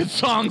not very good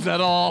songs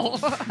at all.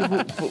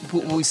 but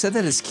we said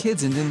that as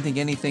kids and didn't think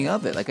anything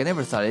of it. Like I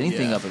never thought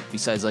anything of it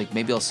besides like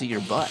maybe I'll see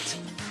your butt.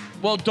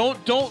 Well,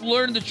 don't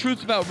learn the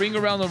truth about Ring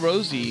Around the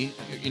Rosie,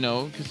 you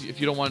know, because if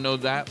you don't want to know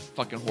that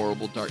fucking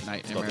horrible Dark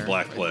Knight Nightmare. The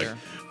Black Plague.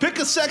 Pick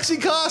a sexy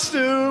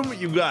costume.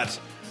 You got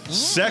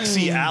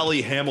sexy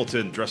Allie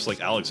Hamilton dressed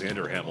like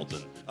Alexander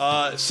Hamilton.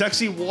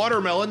 Sexy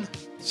watermelon.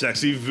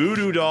 Sexy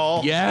voodoo doll.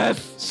 Yes.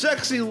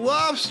 Sexy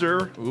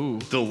lobster. Ooh.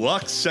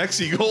 Deluxe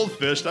sexy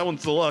goldfish. That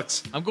one's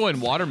deluxe. I'm going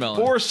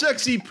watermelon. Or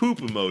sexy poop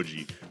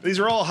emoji. These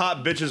are all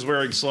hot bitches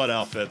wearing slut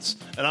outfits.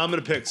 And I'm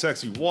going to pick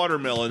sexy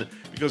watermelon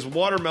because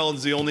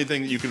watermelon's the only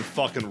thing that you can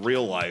fuck in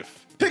real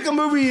life. Pick a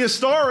movie to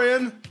star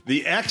in.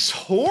 The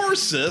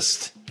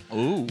Exorcist.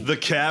 Ooh. The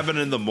Cabin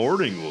in the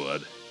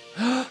Morningwood.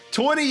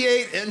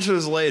 28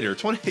 inches later.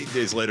 28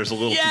 days later is a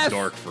little too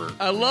dark for...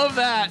 I love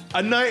that.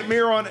 A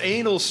Nightmare on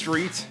Anal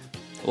Street.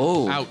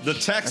 Oh. Ouch. The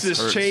Texas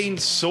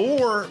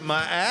Chainsaw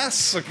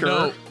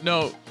Massacre.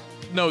 No,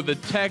 the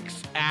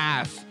Tex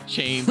Ass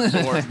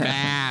Chainsaw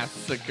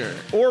Massacre.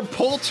 Or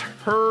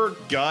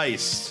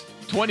Poltergeist.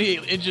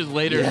 28 inches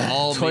later is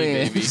all me, 28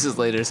 baby. inches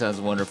later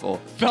sounds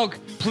wonderful. Felk,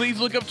 please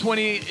look up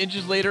 28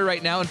 inches later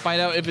right now and find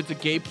out if it's a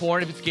gay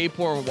porn. If it's gay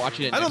porn, we're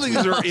watching it. I don't think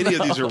any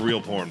of these are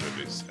real porn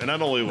movies. And I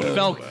don't really want to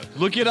know Felk, that.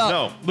 look it up.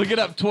 No. Look it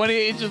up.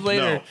 28 inches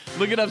later. No.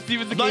 Look it up. See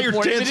if it's a Not gay your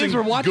porn. If it dancing is,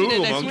 we're watching Google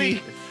it next monkey.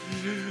 week.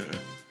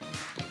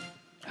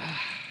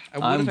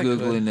 I'm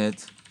Googling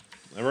it.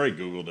 I've already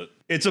Googled it.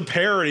 It's a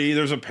parody.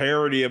 There's a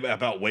parody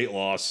about weight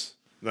loss.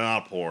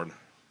 Not porn.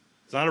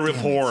 It's not a real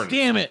porn.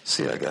 Damn it.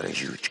 See, I got a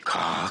huge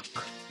cock.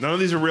 None of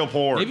these are real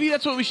porn. Maybe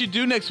that's what we should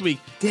do next week.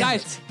 Damn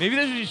Guys, it. maybe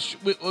that's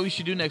what we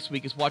should do next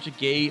week is watch a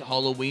gay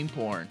Halloween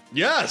porn.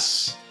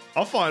 Yes.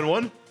 I'll find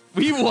one.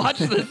 We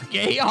watched this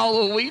gay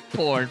Halloween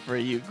porn for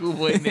you, Cool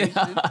Boy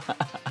Nation.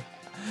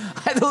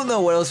 I don't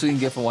know what else we can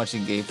get from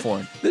watching gay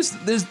porn. There's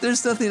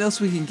nothing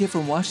else we can get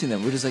from watching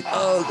them. We're just like,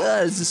 oh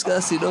god, it's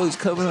disgusting. Oh, he's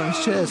covering on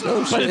his chest.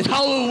 Oh shit. But it's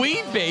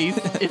Halloween based.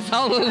 It's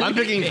Halloween. I'm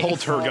picking based.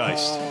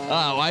 Poltergeist.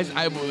 Oh,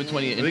 I went with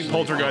 28 I inches. think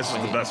Poltergeist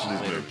is the best of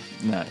these movies.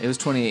 No, it was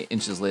 28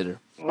 inches later.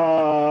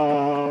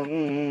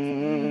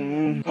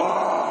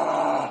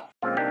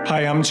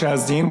 Hi, I'm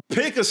Chaz Dean.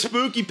 Pick a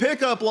spooky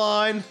pickup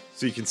line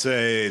so you can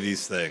say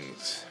these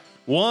things.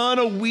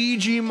 Wanna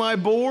Ouija my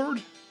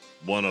board?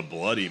 Wanna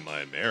bloody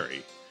my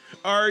Mary?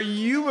 Are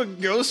you a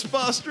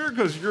Ghostbuster?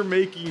 Because you're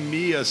making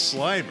me a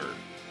Slimer.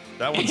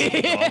 That one's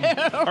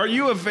dumb. Are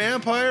you a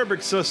vampire?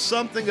 Because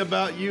something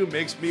about you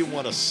makes me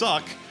want to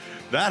suck.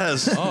 That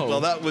has...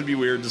 Well, that would be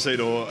weird to say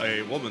to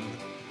a woman.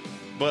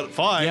 But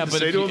fine, Yeah, to but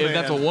say if, to a man. if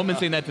that's a woman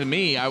saying that to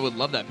me, I would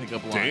love that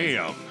pickup line.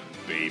 Damn,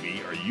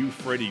 baby. Are you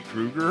Freddy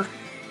Krueger?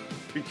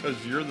 Because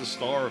you're the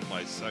star of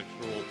my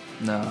sexual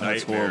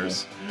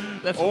nightmares.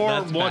 That's Or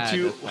that's want bad.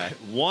 to That's bad.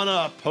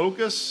 wanna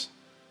pocus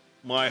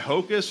my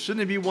hocus?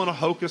 Shouldn't it be wanna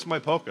hocus my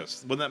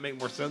pocus? Wouldn't that make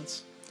more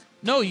sense?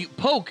 No, you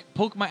poke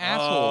my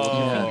asshole with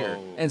your finger.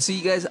 And see,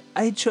 you guys,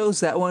 I chose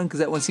that one because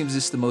that one seems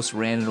just the most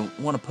random.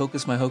 Want to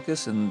pocus my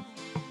hocus and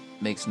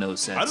makes no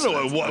sense. I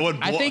don't know what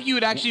I think you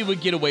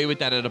would get away with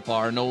that at a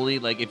bar, Noli.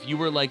 Like if you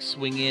were like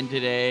swinging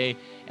today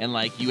and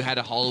like you had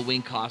a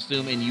Halloween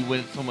costume and you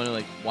went someone to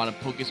like want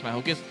to pocus my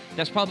hocus,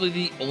 that's probably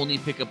the only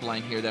pickup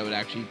line here that would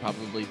actually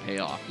probably pay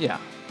off. Yeah.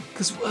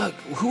 Because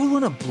who would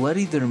want to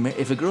bloody their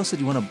if a girl said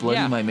you want to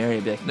bloody my Mary,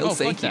 I'd be like, no,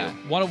 thank you.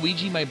 That. Want to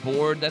Ouija my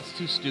board? That's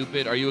too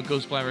stupid. Are you a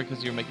ghost slimer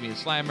because you're making me a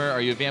slimer?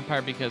 Are you a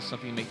vampire because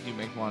something makes you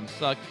make me want to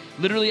suck?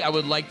 Literally, I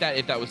would like that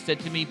if that was said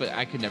to me, but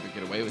I could never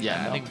get away with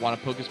that. No. I think want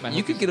to pocus my hocus.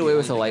 You could get away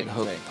with a light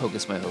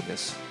pocus my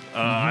hocus.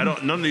 I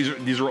don't. None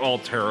of these are all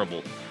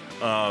terrible.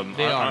 They are.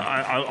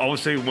 I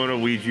always say want to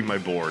Ouija my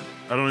board.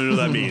 I don't even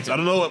know what that means. I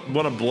don't know what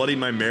want to bloody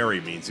my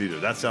Mary means either.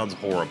 That sounds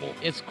horrible.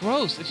 It's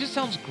gross. It just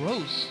sounds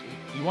gross.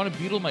 You want to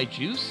beetle my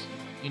juice?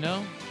 You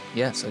know?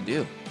 Yes, I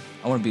do.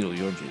 I want to beetle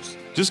your juice.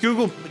 Just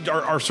Google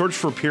our search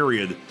for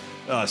period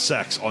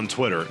sex on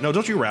Twitter. No,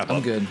 don't you wrap up.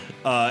 I'm good.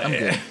 I'm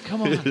good.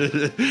 Come on.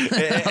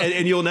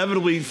 and you'll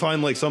inevitably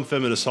find like some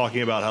feminists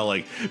talking about how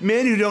like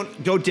men who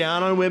don't go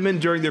down on women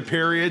during their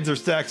periods are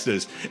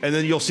sexist. And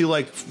then you'll see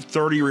like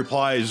 30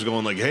 replies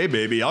going like, hey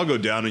baby, I'll go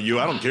down on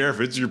you. I don't care if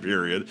it's your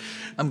period.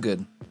 I'm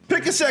good.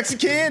 Pick a sexy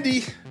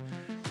candy.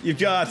 You've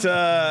got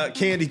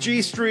candy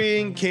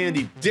G-string,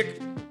 candy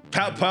dick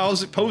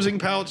posing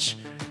pouch,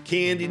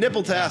 candy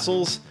nipple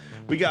tassels.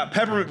 We got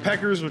peppermint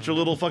peckers, which are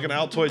little fucking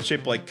Altoids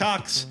shaped like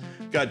cocks.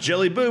 Got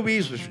jelly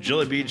boobies, which are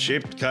jelly bean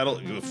shaped kind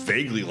of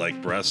vaguely like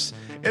breasts.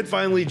 And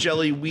finally,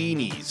 jelly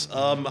weenies.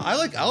 I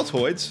like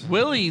Altoids.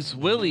 Willies.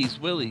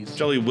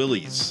 Jelly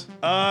willies.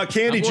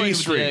 Candy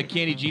G-string.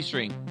 Candy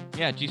G-string.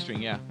 Yeah,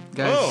 G-string, yeah.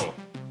 Guys,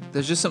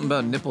 there's just something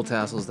about nipple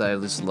tassels that I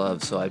just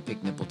love, so I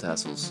pick nipple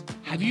tassels.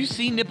 Have you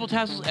seen nipple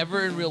tassels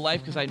ever in real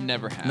life? Because I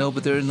never have. No,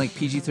 but they're in like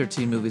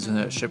PG-13 movies when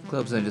they're at strip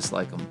clubs, and I just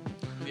like them.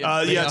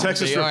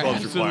 Texas strip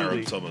clubs require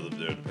them, some of them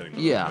do, depending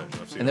on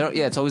the and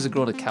it's always a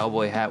girl in a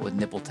cowboy hat with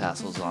nipple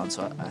tassels on,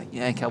 so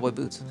and cowboy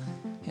boots.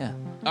 Yeah.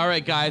 All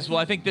right, guys. Well,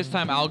 I think this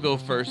time I'll go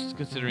first,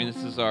 considering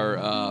this is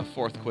our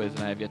fourth quiz,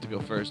 and I have yet to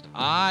go first.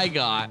 I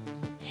got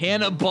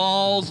Hannah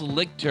Balls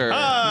Lichter.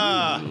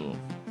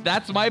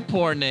 That's my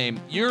porn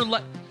name.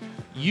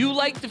 You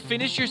like to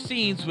finish your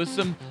scenes with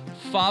some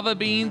fava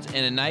beans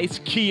and a nice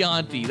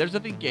Chianti. There's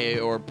nothing gay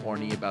or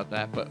porny about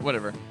that, but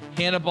whatever.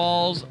 Hannah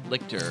Balls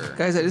Lichter.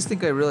 Guys, I just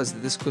think I realized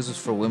that this quiz was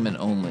for women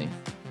only.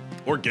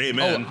 Or gay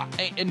men.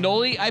 And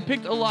Noli, I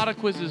picked a lot of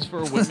quizzes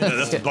for women.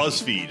 That's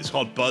BuzzFeed. It's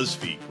called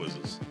BuzzFeed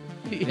quizzes.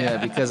 Yeah,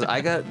 because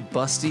I got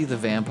Busty the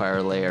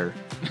Vampire Layer.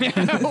 By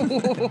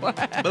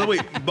the way,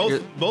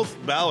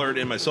 both Ballard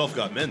and myself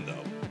got men,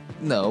 though.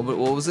 No, but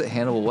what was it?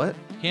 Hannibal what?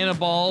 Hannah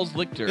Balls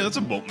Lichter. Yeah, that's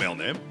a male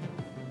name.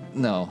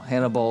 No,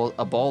 Hannibal,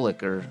 a ball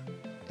licker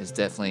is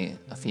definitely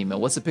a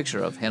female. What's the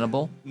picture of?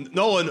 Hannibal?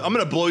 Nolan, I'm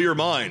going to blow your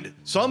mind.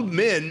 Some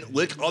men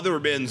lick other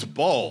men's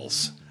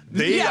balls.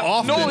 They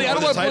often Noli, I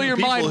don't want to blow your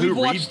mind. We've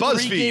watched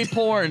 3 gay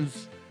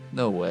porns.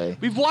 No way.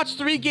 We've watched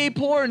 3 gay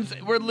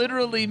porns where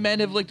literally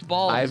men have licked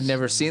balls. I've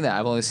never seen that.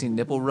 I've only seen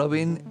nipple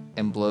rubbing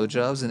and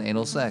blowjobs and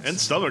anal sex. And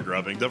stomach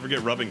rubbing. Don't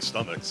forget rubbing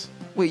stomachs.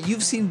 Wait,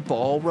 you've seen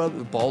ball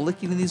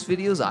licking in these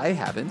videos? I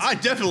haven't. I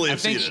definitely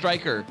have seen it.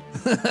 Stryker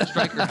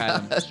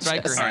had him.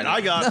 Stryker had him. I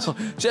got... No,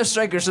 Jeff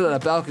Stryker stood on a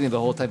balcony the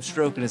whole time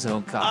stroking his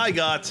own cock. I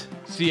got...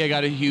 See, I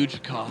got a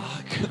huge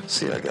cock.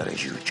 See, I got a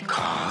huge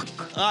cock.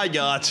 I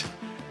got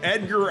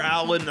Edgar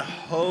Allan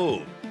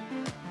Poe.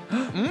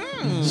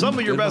 Some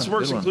of your best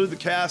works include The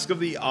Cask of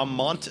the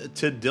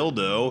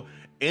Amontillado,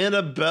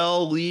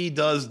 Annabelle Lee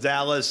Does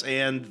Dallas,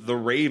 and The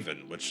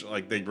Raven, which,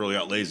 like, they really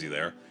got lazy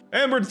there.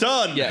 And we're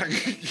done. Yeah.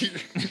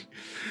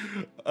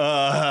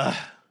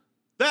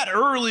 That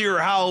earlier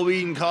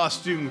Halloween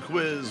costume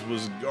quiz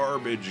was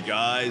garbage,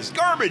 guys.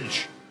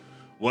 Garbage!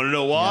 Want to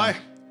know why?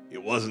 Yeah.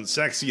 It wasn't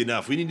sexy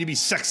enough. We need to be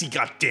sexy,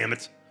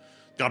 goddammit.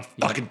 God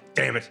fucking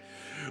damn it.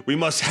 We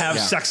must have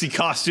sexy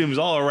costumes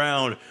all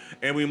around,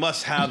 and we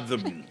must have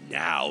them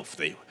now.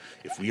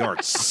 If we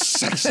aren't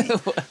sexy,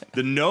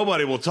 then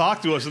nobody will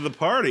talk to us at the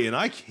party, and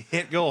I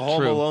can't go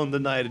home alone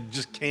tonight. I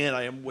just can't.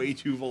 I am way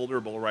too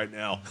vulnerable right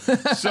now.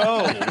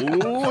 So,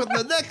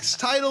 the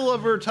title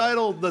of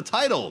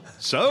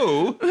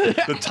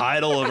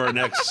our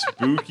next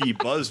spooky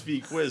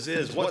BuzzFeed quiz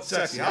is, what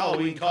sexy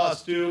Halloween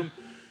costume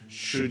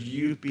should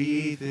you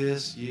be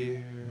this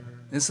year?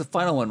 This is the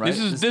final one, right? This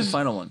is the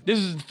final one. This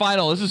is the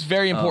final. This is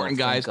very important,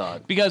 guys.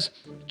 God. Because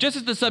just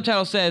as the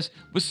subtitle says,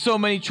 with so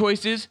many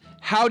choices,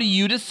 how do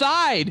you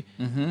decide?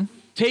 Mm-hmm.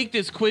 Take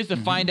this quiz to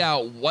find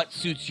out what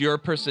suits your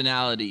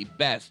personality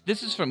best.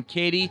 This is from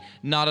Katie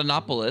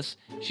Nadanopoulos.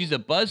 She's a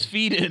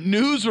BuzzFeed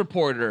news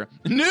reporter.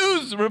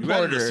 News reporter. You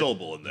added a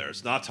syllable in there.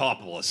 It's not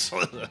Topoulos.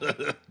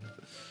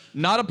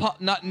 Not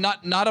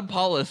a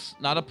Paulus.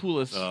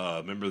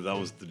 Remember that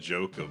was the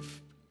joke of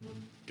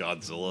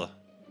Godzilla?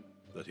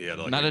 That he had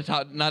like not a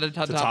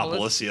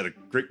Totopoulos. He had a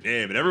great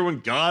name, and everyone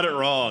got it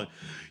wrong.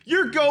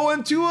 You're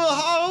going to a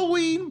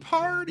Halloween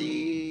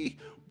party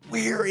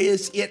Where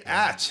is it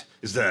at?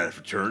 Is that a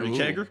fraternity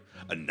kegger?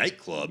 A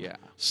nightclub? Yeah.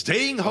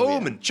 Staying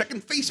home and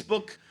checking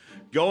Facebook?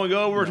 Going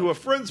over to a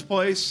friend's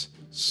place?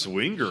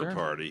 Swinger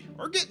party?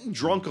 Or getting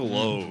drunk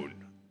alone?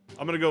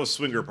 I'm going to go with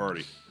swinger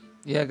party.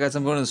 Yeah, guys,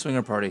 I'm going to the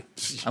swinger party.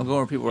 I'm going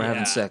where people are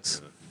having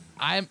sex.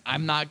 I'm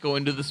not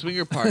going to the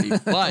swinger party,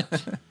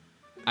 but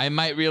I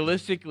might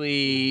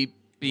realistically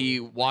be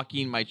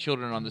walking my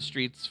children on the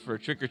streets for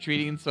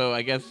trick-or-treating, so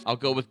I guess I'll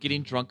go with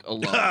getting drunk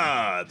alone.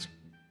 It's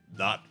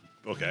not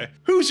okay.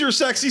 Who's your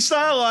sexy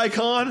style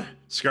icon?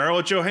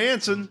 Scarlett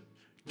Johansson,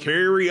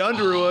 Carrie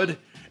Underwood,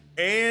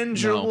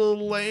 Angela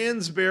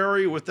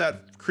Lansbury with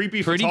that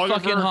creepy Pretty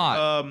photographer. fucking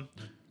hot.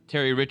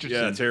 Terry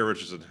Richardson. Yeah, Terry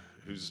Richardson,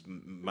 who's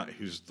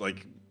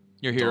like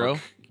Your hero?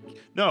 dark.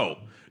 No,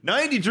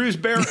 90s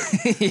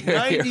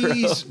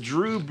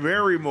Drew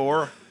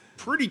Barrymore.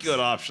 Pretty good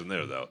option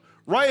there though.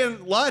 Ryan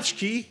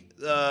Lochte,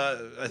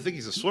 I think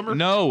he's a swimmer.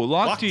 No,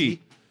 Lochte.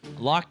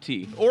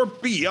 Or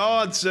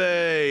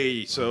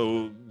Beyonce.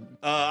 So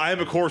I am,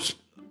 of course,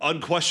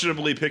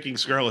 unquestionably picking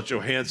Scarlett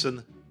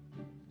Johansson.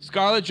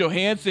 Scarlett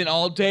Johansson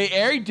all day,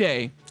 every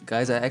day.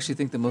 Guys, I actually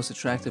think the most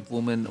attractive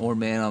woman or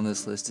man on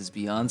this list is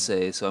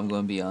Beyonce, so I'm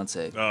going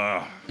Beyonce.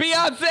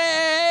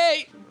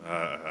 Beyonce!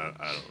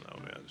 I don't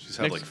know, man. She's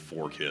had like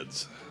 4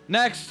 kids.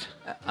 Next.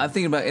 I'm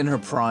thinking about in her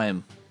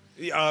prime.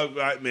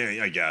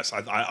 I guess.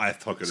 I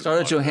took it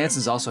Scarlett as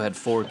Johansson's also had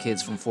 4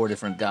 kids from 4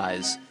 different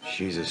guys.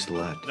 She's a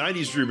slut.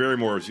 90s Drew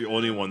Barrymore is the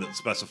only one that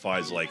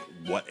specifies like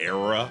what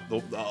era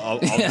of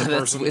Yeah, the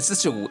person. it's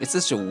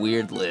such a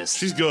weird list.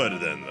 She's good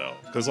then though,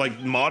 because like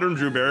modern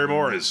Drew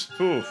Barrymore is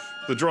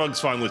the drugs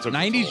finally took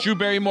 90s toll. Drew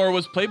Barrymore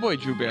was Playboy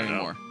Drew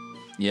Barrymore.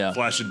 Yeah.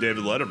 Flash and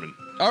David Letterman.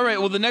 All right,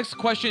 well, the next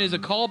question is a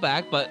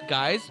callback, but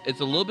guys, it's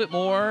a little bit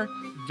more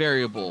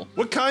variable.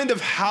 What kind of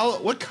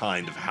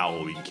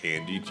Halloween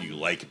candy do you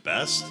like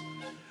best?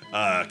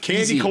 Candy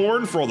Easy.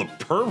 corn for all the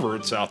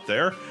perverts out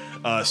there.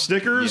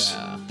 Snickers,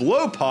 Yeah.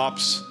 Blow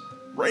Pops,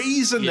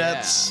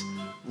 Raisinets,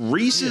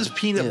 Reese's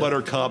Peanut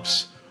Butter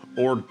Cups,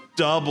 or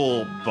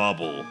Double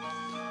Bubble.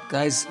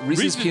 Guys,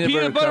 Reese's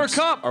Peanut Butter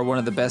Cups are one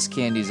of the best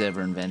candies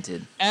ever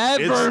invented.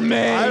 Ever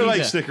made. I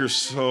like Snickers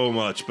so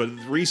much, but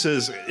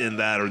Reese's and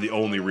that are the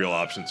only real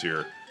options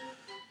here.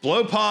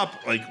 Blow Pop,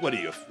 like, what are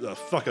you, a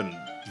fucking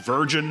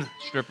virgin?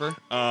 Stripper.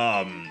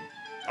 I'm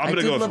I gonna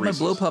did go with love my Reese's.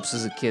 Blow Pops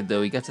as a kid,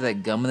 though. You got to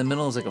that gum in the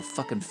middle, it was like a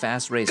fucking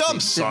fast race. Gum It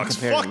didn't sucks.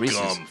 compare to Fuck Reese's.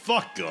 gum.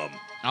 Fuck gum.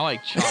 I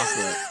like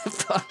chocolate.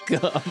 Fuck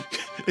gum.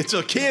 It's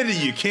a candy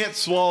you can't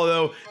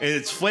swallow, and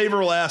its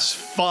flavor lasts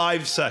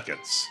 5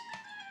 seconds.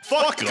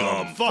 Fuck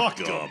gum. Fuck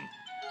gum.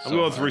 I'm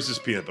going with Reese's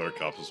Peanut Butter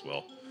Cups as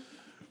well.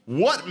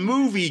 What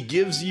movie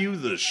gives you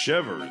the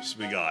shivers?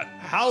 We got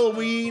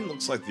Halloween,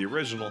 looks like the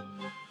original.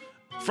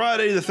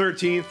 Friday the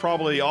 13th,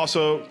 probably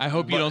also. I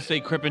hope you don't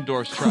say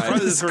Krippendorf's Friday Tribe.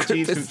 the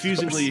 13th,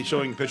 confusingly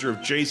showing a picture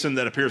of Jason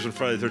that appears in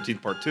Friday the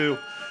 13th Part 2.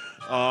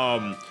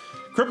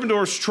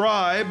 Krippendorf's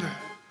Tribe.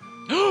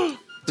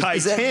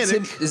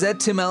 Titanic. Is that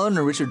Tim Allen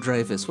or Richard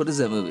Dreyfuss? What is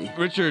that movie?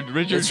 Richard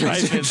It's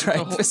Richard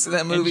Dreyfuss in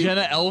that movie. And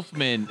Jenna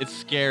Elfman. It's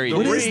scary.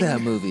 What dude. is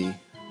that movie?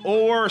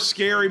 Or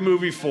Scary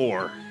Movie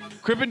 4.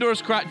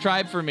 Krippendorf's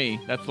Tribe for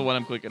me. That's the one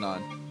I'm clicking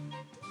on.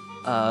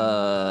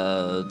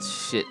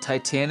 Shit.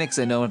 Titanic's,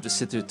 I know I have to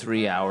sit through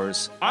 3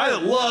 hours. I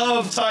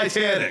love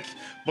Titanic,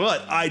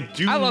 but I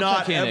do I love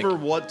not Titanic. ever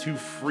want to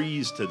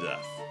freeze to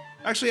death.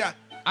 Actually,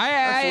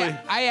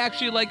 I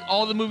actually like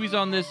all the movies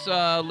on this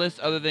list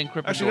other than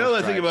Krippendorf's actually, now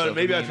that I think Tribe, about so it,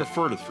 maybe for I'd me-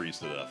 prefer to freeze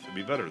to death. It'd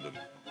be better than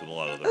a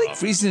lot of I other think options.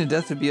 freezing to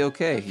death would be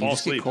okay. You Fall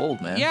just asleep. get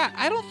cold, man. Yeah,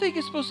 I don't think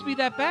it's supposed to be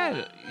that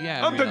bad.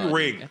 Yeah, I'm picking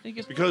really. Ring I think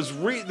it's because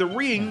the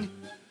Ring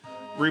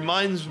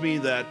reminds me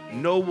that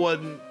no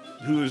one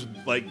who is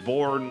like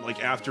born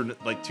like after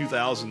like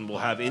 2000 will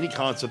have any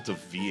concept of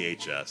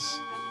VHS.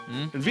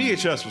 And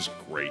VHS was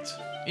great.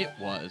 It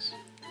was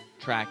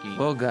tracking.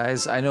 Well,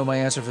 guys, I know my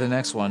answer for the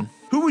next one.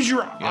 Who was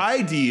your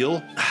ideal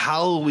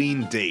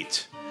Halloween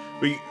date?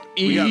 We got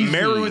Easy.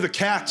 Mary with a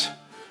Cat,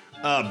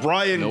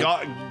 Brian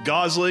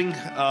Gosling,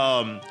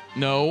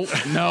 no.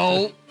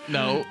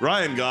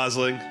 Ryan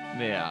Gosling,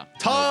 Yeah.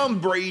 Tom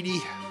Brady,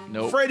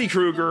 Nope. Freddy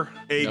Krueger,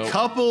 a Nope.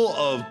 couple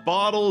of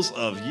bottles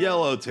of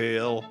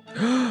Yellowtail,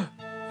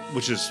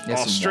 which is Yeah,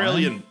 some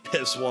Australian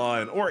piss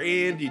wine, or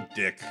Andy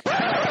Dick.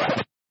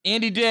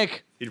 Andy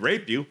Dick. He'd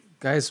rape you.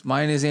 Guys,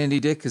 mine is Andy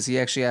Dick because he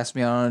actually asked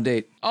me out on a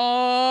date.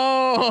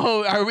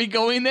 Oh, are we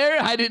going there?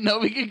 I didn't know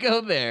we could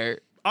go there.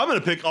 I'm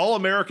gonna pick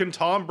All-American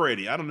Tom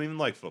Brady. I don't even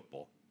like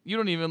football. You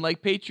don't even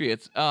like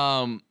Patriots.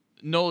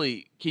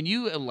 Noli, can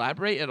you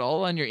elaborate at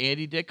all on your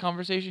Andy Dick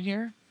conversation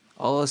here?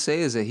 All I'll say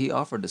is that he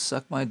offered to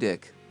suck my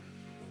dick.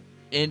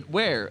 And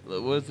where?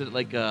 Was it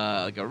like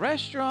a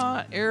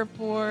restaurant,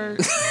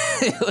 airport?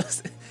 It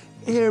was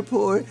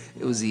airport.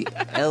 It was the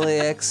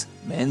LAX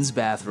men's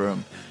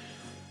bathroom.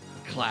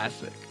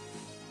 Classic.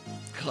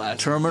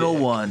 Terminal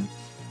Dick. 1.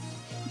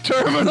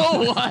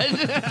 Terminal 1.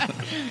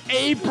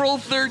 April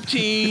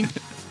 13th.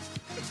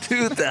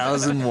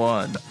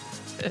 2001.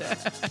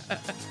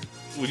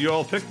 Would you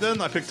all pick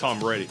then? I picked Tom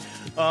Brady.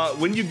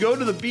 When you go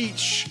to the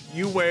beach,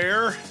 you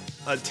wear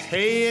a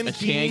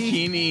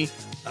tankini,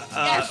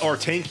 or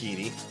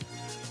tankini.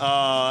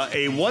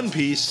 A one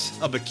piece,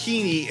 a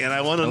bikini, and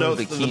I want to note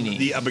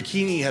bikini. a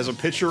bikini has a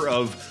picture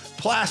of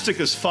plastic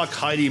as fuck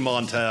Heidi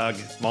Montag,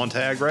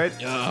 right?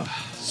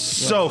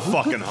 So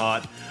fucking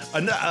hot.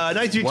 A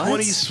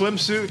 1920s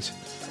swimsuit,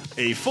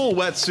 a full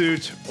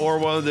wetsuit, or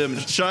one of them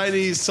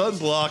Chinese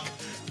sunblock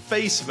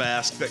face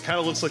mask that kind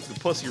of looks like the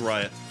Pussy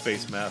Riot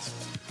face mask.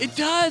 It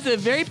does. A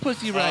very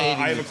Pussy Riot.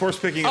 I am, of course,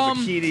 picking a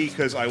bikini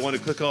because I want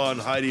to click on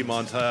Heidi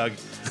Montag.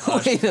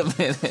 Wait a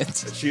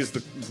minute. She is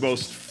the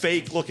most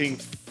fake-looking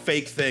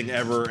fake thing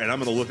ever, and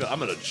I'm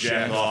gonna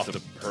jack off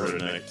to her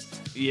tonight.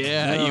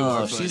 Yeah, you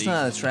are, buddy. She's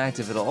not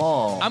attractive at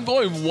all. I'm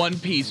going one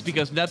piece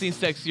because nothing's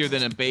sexier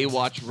than a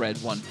Baywatch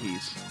red one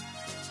piece.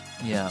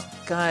 Yeah.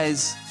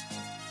 Guys,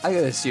 I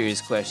got a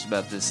serious question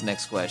about this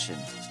next question.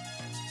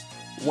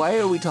 Why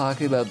are we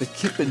talking about the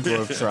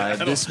Kippendorf tribe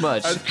this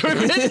much?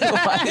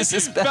 Why is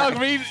this bad? Falk,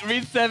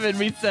 read 7.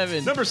 Read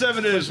 7. Number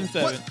 7 is, Question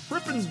 7. what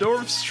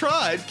Krippendorf's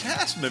tribe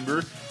cast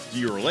member do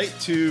you relate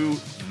to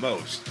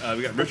most?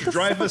 We got Richard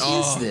Dreyfuss,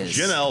 Is this?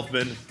 Jen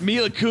Elfman,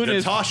 Mila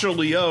Kunis. Natasha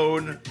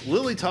Lyonne,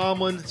 Lily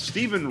Tomlin,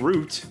 Stephen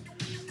Root,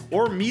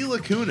 or Mila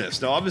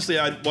Kunis. Now, obviously,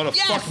 I want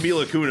to fuck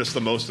Mila Kunis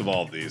the most of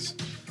all of these.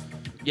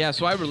 Yeah,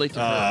 so I relate to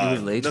her. You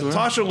relate to her?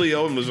 Natasha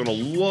Lyonne was in a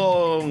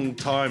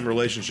long-time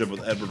relationship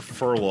with Edward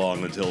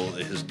Furlong until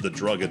the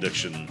drug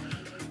addiction.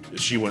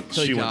 She went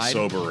died?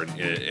 sober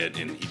and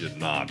he did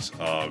not.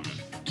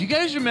 Do you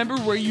guys remember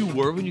where you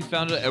were when you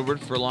found out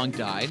Edward Furlong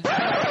died?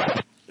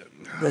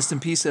 Rest in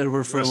peace,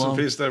 Edward Furlong. Rest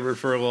in peace, Edward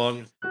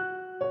Furlong.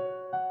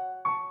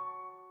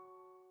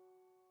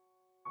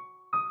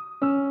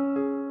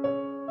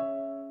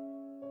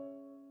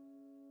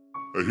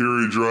 I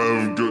hear he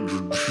driving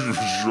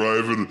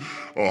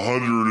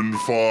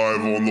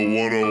 105 on the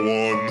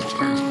 101.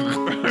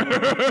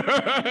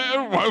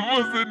 Why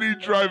wasn't he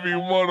driving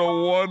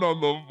 101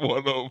 on the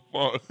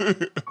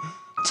 105?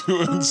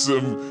 Doing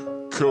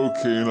some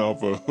cocaine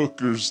off a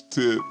hooker's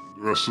tit.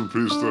 Rest in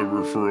peace,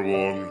 Edward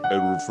Furlong.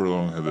 Edward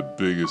Furlong had the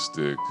biggest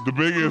dick. The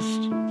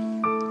biggest.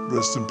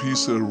 Rest in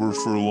peace, Edward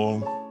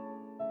Furlong.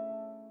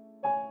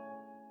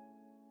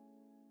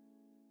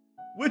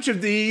 Which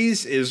of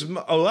these is...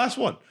 last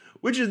one.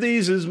 Which of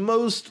these is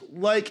most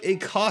like a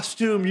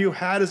costume you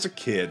had as a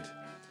kid?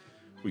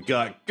 We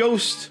got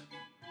Ghost,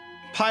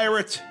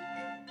 Pirate,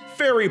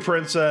 Fairy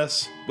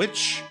Princess,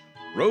 Witch,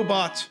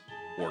 Robot,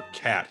 or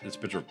Cat. It's a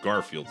picture of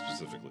Garfield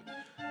specifically.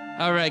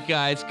 All right,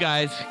 guys.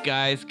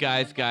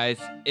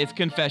 It's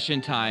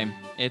confession time.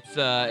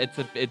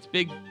 It's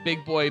big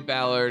boy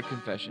Ballard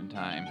confession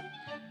time.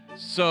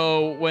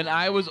 So when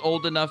I was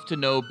old enough to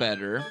know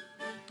better,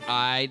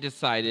 I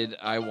decided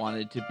I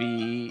wanted to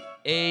be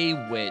a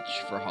witch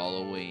for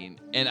Halloween.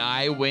 And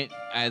I went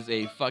as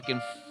a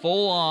fucking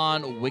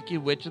full-on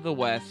Wicked Witch of the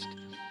West.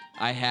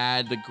 I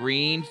had the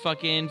green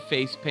fucking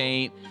face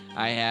paint.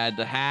 I had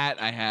the hat.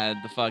 I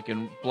had the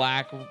fucking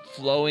black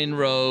flowing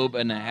robe.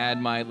 And I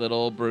had my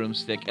little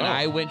broomstick. And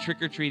I went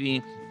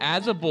trick-or-treating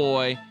as a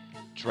boy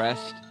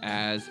dressed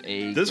as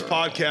a This girl.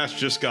 podcast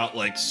just got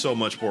like so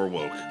much more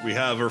woke. We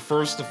have our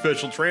first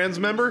official trans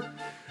member,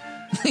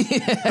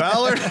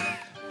 Ballard,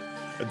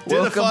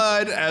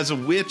 identified as a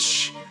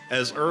witch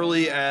as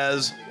early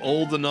as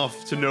old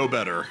enough to know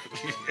better.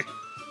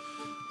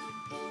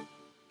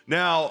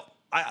 Now,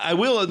 I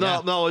will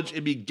acknowledge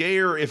it'd be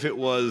gayer if it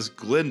was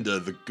Glinda,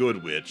 the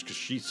good witch, because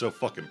she's so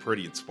fucking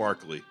pretty and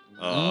sparkly.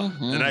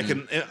 And I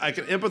can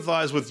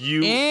empathize with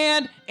you.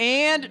 And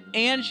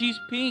she's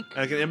pink.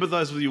 I can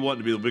empathize with you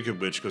wanting to be the Wicked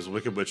Witch, because the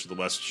Wicked Witch of the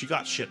West, she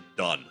got shit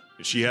done.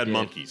 And she had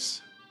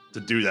monkeys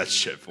to do that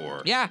shit for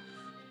her. Yeah.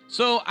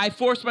 So I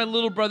forced my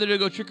little brother to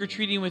go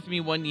trick-or-treating with me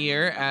one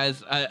year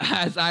as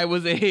I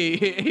was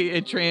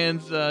a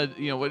trans, what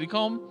do you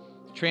call them?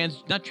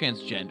 Not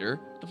transgender.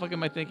 What the fuck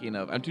am I thinking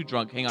of? I'm too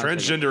drunk. Hang on.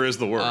 Transgender is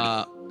the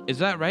word. Is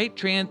that right?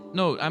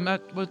 No, I'm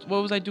not. What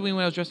was I doing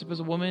when I was dressed up as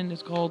a woman?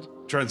 It's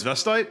called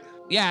Transvestite?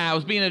 Yeah, I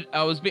was being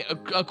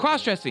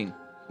cross-dressing.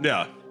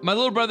 Yeah.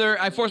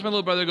 I forced my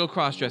little brother to go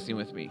cross-dressing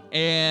with me.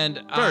 And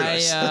Very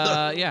nice.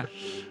 yeah.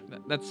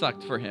 That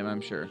sucked for him,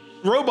 I'm sure.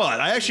 Robot.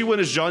 I actually went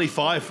as Johnny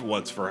Five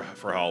once for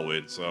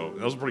Halloween, so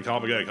that was a pretty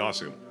complicated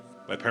costume.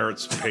 My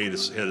parents paid a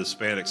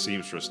Hispanic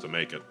seamstress to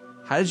make it.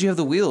 How did you have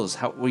the wheels?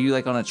 How were you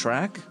like on a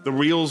track? The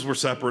wheels were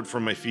separate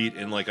from my feet,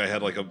 and like I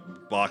had like a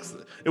box.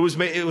 It was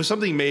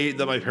something made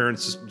that my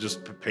parents just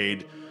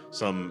paid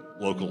some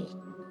local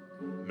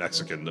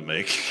Mexican to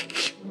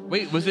make.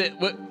 Wait, was it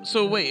what?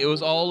 So wait, it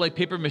was all like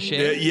paper mache?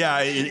 Yeah,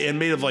 and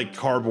made of like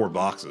cardboard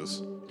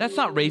boxes. That's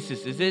not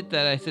racist, is it?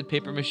 That I said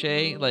paper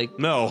mache? Like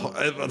no,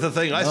 the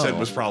thing I said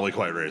was probably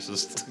quite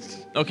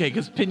racist. Okay,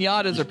 because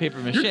pinatas are paper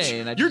mache,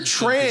 You're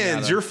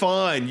trans. You're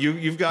fine.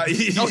 You've got.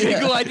 Okay,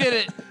 cool. I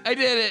did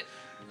it.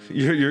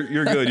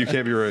 You're good. You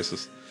can't be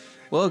racist.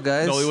 Well,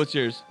 guys. Noli, what's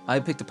yours? I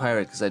picked a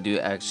pirate because I do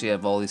actually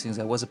have all these things.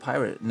 I was a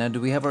pirate. Now,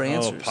 do we have our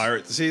answers? Oh,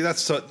 pirate. See,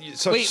 that's so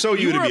Wait,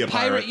 you to be a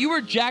pirate. You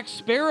were Jack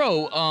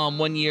Sparrow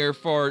one year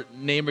for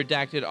Name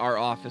Redacted, our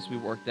office we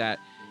worked at.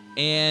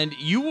 And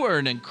you were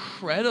an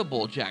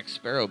incredible Jack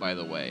Sparrow, by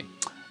the way.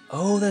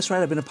 Oh, that's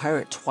right. I've been a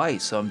pirate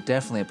twice, so I'm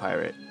definitely a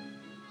pirate.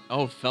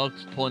 Oh,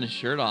 Felk's pulling his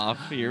shirt off.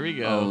 Here we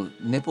go. Oh,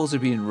 nipples are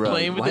being rubbed.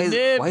 Playing with the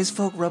nips. Why is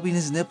Felk rubbing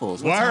his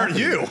nipples? Why aren't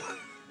you?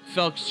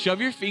 Felk,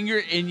 shove your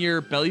finger in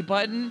your belly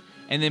button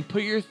and then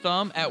put your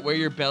thumb at where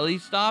your belly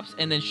stops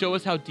and then show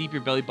us how deep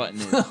your belly button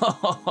is.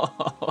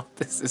 Oh,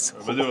 this is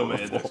I'm doing my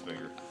index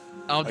finger.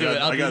 I'll do it.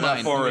 I'll do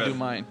mine. I'll do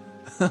mine.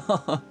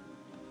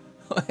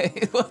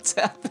 Wait, what's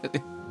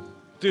happening?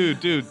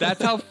 Dude,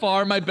 that's how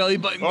far my belly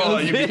button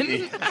goes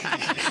in.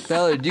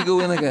 Ballard, you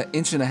go in like 1.5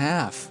 inches.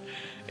 1.5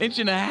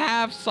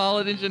 inches,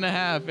 solid 1.5 inches,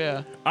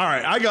 yeah. All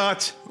right, I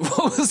got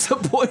What was the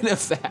point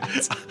of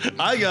that?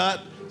 I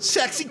got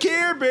Sexy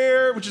Care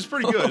Bear, which is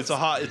pretty good. It's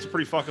a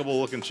pretty fuckable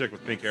looking chick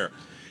with pink hair.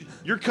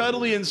 You're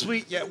cuddly and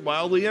sweet, yet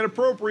wildly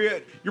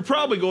inappropriate. You're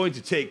probably going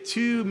to take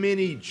too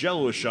many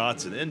Jello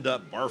shots and end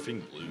up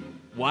barfing blue.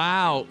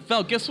 Wow.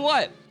 Felk, guess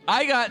what?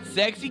 I got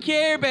Sexy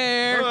Care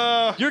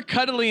Bear. You're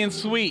cuddly and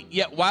sweet,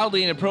 yet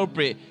wildly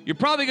inappropriate. You're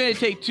probably going to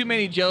take too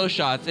many Jello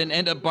shots and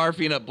end up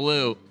barfing up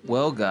blue.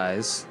 Well,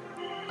 guys,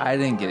 I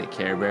didn't get a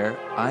Care Bear.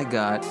 I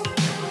got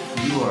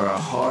you are a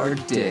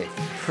hard dick.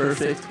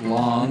 Perfect,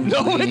 long,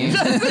 No, lean. it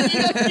doesn't.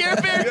 You got Care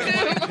Bear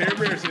too. Care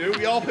Bear too.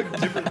 We all pick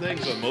different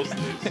things on most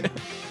of these.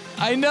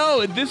 I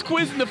know. This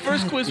quiz and the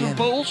first quiz were damn it.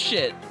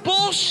 bullshit.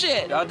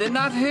 Bullshit. I did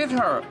not hit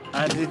her.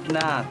 I did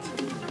not.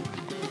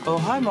 Oh,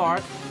 hi,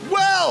 Mark.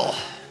 Well,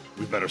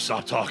 we better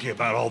stop talking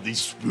about all these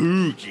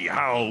spooky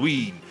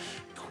Halloween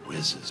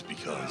quizzes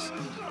because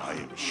I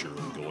am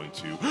surely going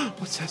to.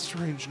 What's that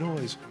strange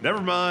noise?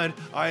 Never mind.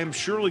 I am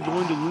surely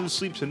going to lose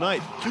sleep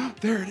tonight.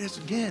 There it is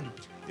again.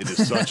 It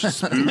is such a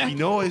spooky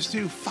noise,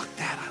 too. Fuck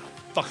that. I don't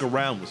fuck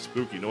around with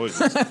spooky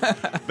noises.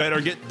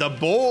 Better get the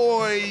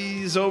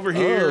boys over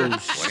here.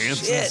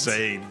 Lance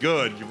insane.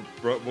 Good. You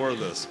brought more of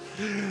this.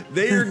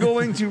 They are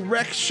going to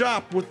wreck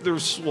shop with their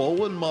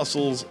swollen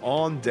muscles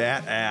on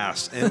that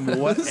ass and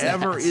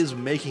whatever is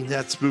making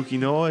that spooky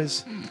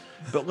noise.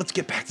 But let's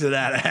get back to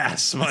that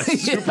ass. My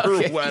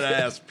super wet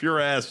ass.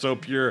 Pure ass. So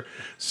pure.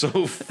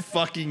 So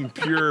fucking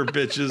pure,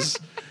 bitches.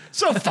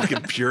 So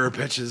fucking pure,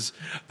 bitches.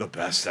 The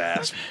best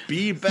ass.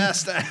 Be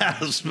best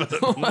ass. But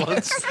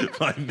once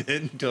my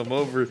men come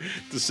over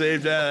to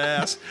save that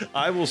ass,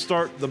 I will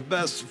start the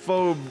best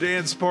foam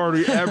dance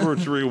party ever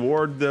to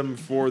reward them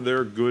for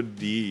their good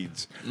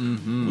deeds.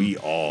 Mm-hmm. We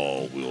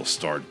all will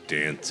start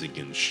dancing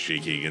and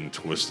shaking and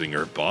twisting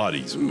our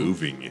bodies,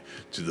 moving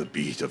to the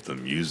beat of the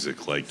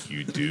music like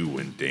you do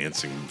when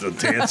dancing. The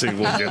dancing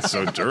will get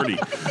so dirty.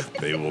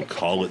 They will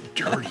call it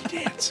dirty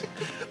dancing.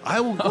 I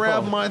will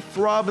grab my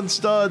throbbing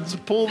studs,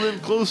 pull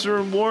them closer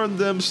and warn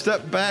them,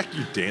 step back,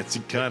 you're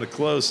dancing kind of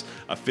close.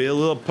 I feel a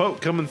little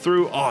poke coming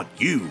through on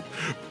you.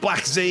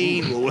 Black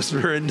Zane will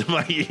whisper into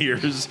my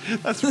ears.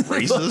 That's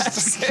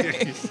racist.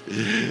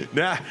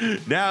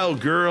 now,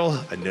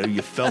 girl, I know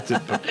you felt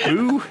it, but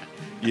boo,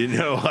 you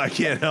know I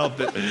can't help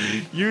it.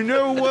 You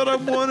know what I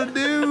want to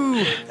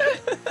do.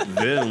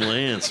 Then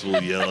Lance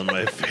will yell in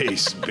my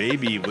face,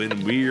 baby,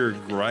 when we're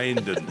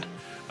grinding.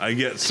 I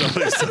get so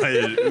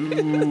excited.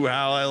 Ooh,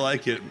 how I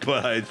like it.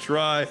 But I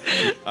try.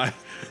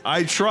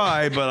 I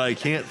try, but I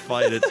can't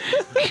fight it.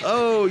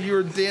 Oh,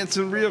 you're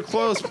dancing real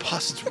close.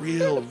 Plus, it's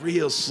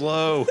real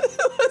slow.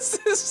 What's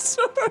this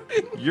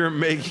story? You're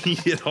making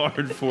it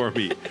hard for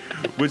me,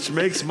 which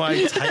makes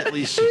my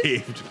tightly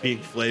shaved,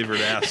 pink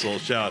flavored asshole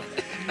shout,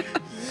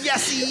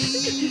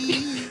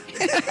 Yessie!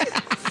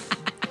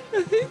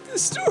 I hate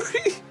this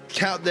story.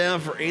 Countdown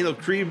for anal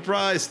cream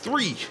prize.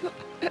 3,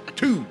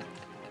 2,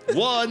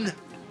 1.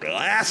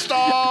 Blast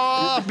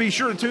off! Be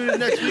sure to tune in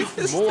next week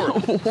for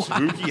more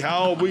spooky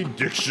Halloween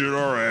diction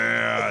our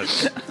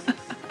ass.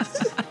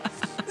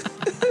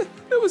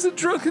 That was a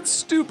drunken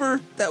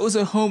stupor. That was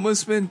a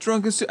homeless man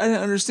drunken stupor. I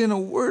didn't understand a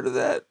word of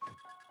that.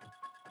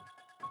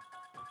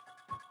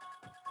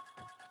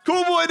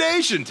 Cool Boy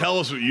Nation, tell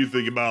us what you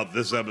think about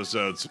this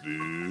episode's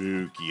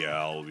spooky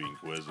Halloween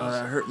quizzes.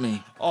 That hurt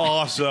me.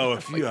 Also,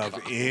 if you have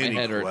My any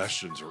head hurts.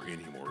 questions or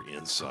any more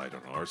insight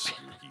on our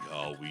spooky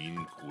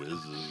Halloween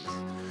quizzes,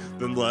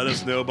 then let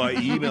us know by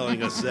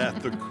emailing us at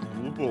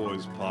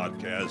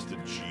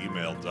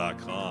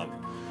thecoolboyspodcast@gmail.com.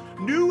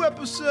 New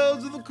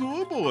episodes of the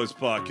Cool Boys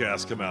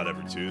Podcast come out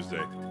every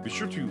Tuesday. Be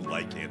sure to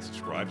like and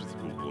subscribe to the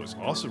Cool Boys.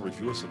 Also,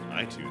 review us on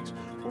iTunes,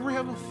 where we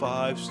have a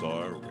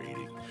 5-star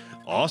rating.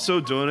 Also,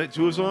 donate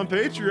to us on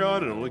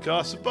Patreon. It only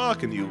costs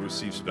 $1, and you'll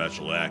receive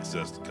special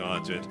access to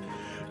content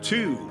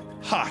too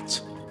hot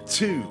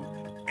to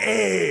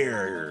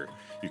air.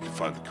 You can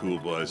find the Cool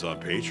Boys on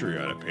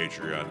Patreon at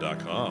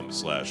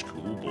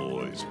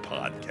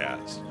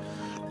patreon.com/coolboyspodcast.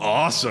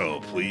 Also,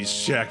 please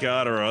check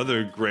out our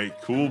other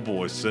great Cool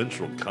Boys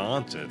Central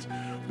content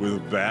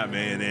with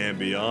Batman and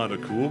Beyond, a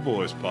Cool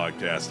Boys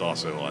podcast,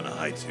 also on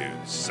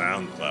iTunes,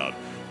 SoundCloud,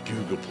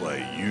 Google Play,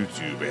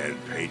 YouTube, and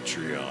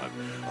Patreon.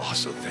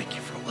 Also, thank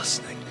you for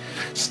listening.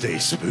 Stay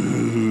spooky,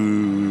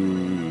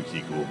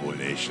 Cool Boy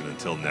Nation.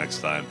 Until next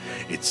time,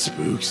 it's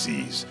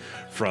Spooksies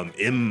from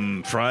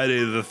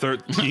Friday the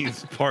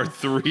 13th, Part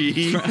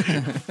 3.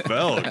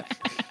 Felk.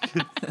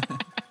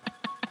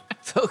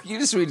 You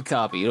just read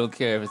copy. You don't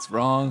care if it's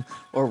wrong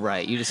or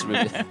right. You just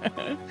read it.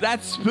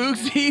 That's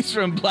Spooksies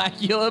from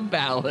Blackula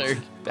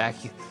Ballard.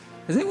 Has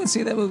anyone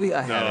seen that movie?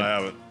 I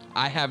haven't.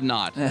 I have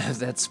not.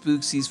 That's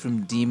Spooksies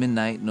from Demon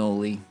Knight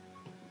Noli.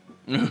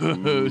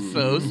 Ooh,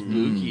 so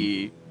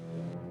spooky.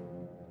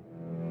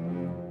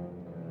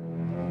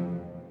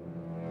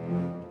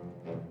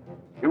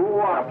 You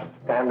are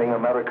upstanding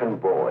American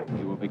boy.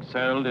 You have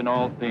excelled in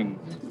all things.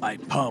 I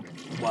pump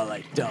while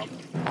I dump.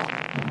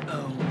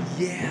 Oh,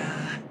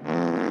 yeah.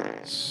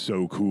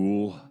 So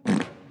cool.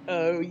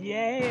 Oh,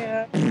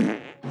 yeah.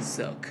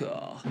 So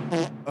cool.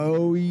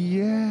 Oh,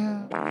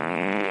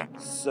 yeah.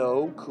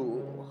 So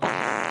cool.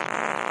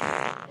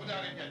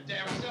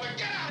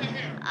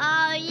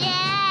 Oh, yeah.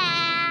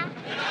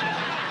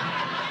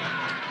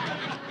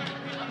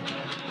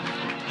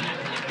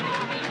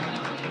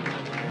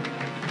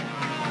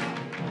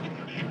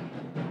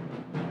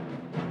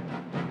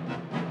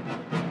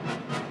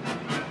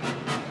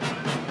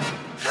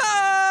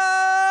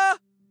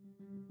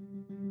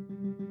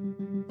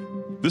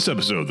 This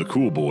episode of the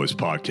Cool Boys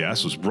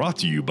podcast was brought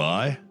to you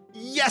by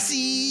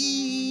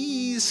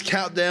Yesies!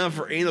 Countdown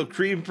for Anal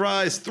Cream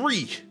Prize.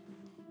 3,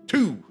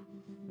 2,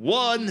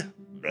 1,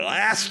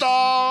 blast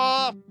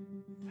off!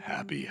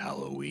 Happy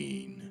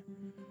Halloween,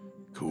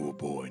 Cool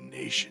Boy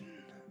Nation.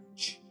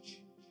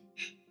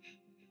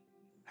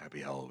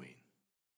 Happy Halloween.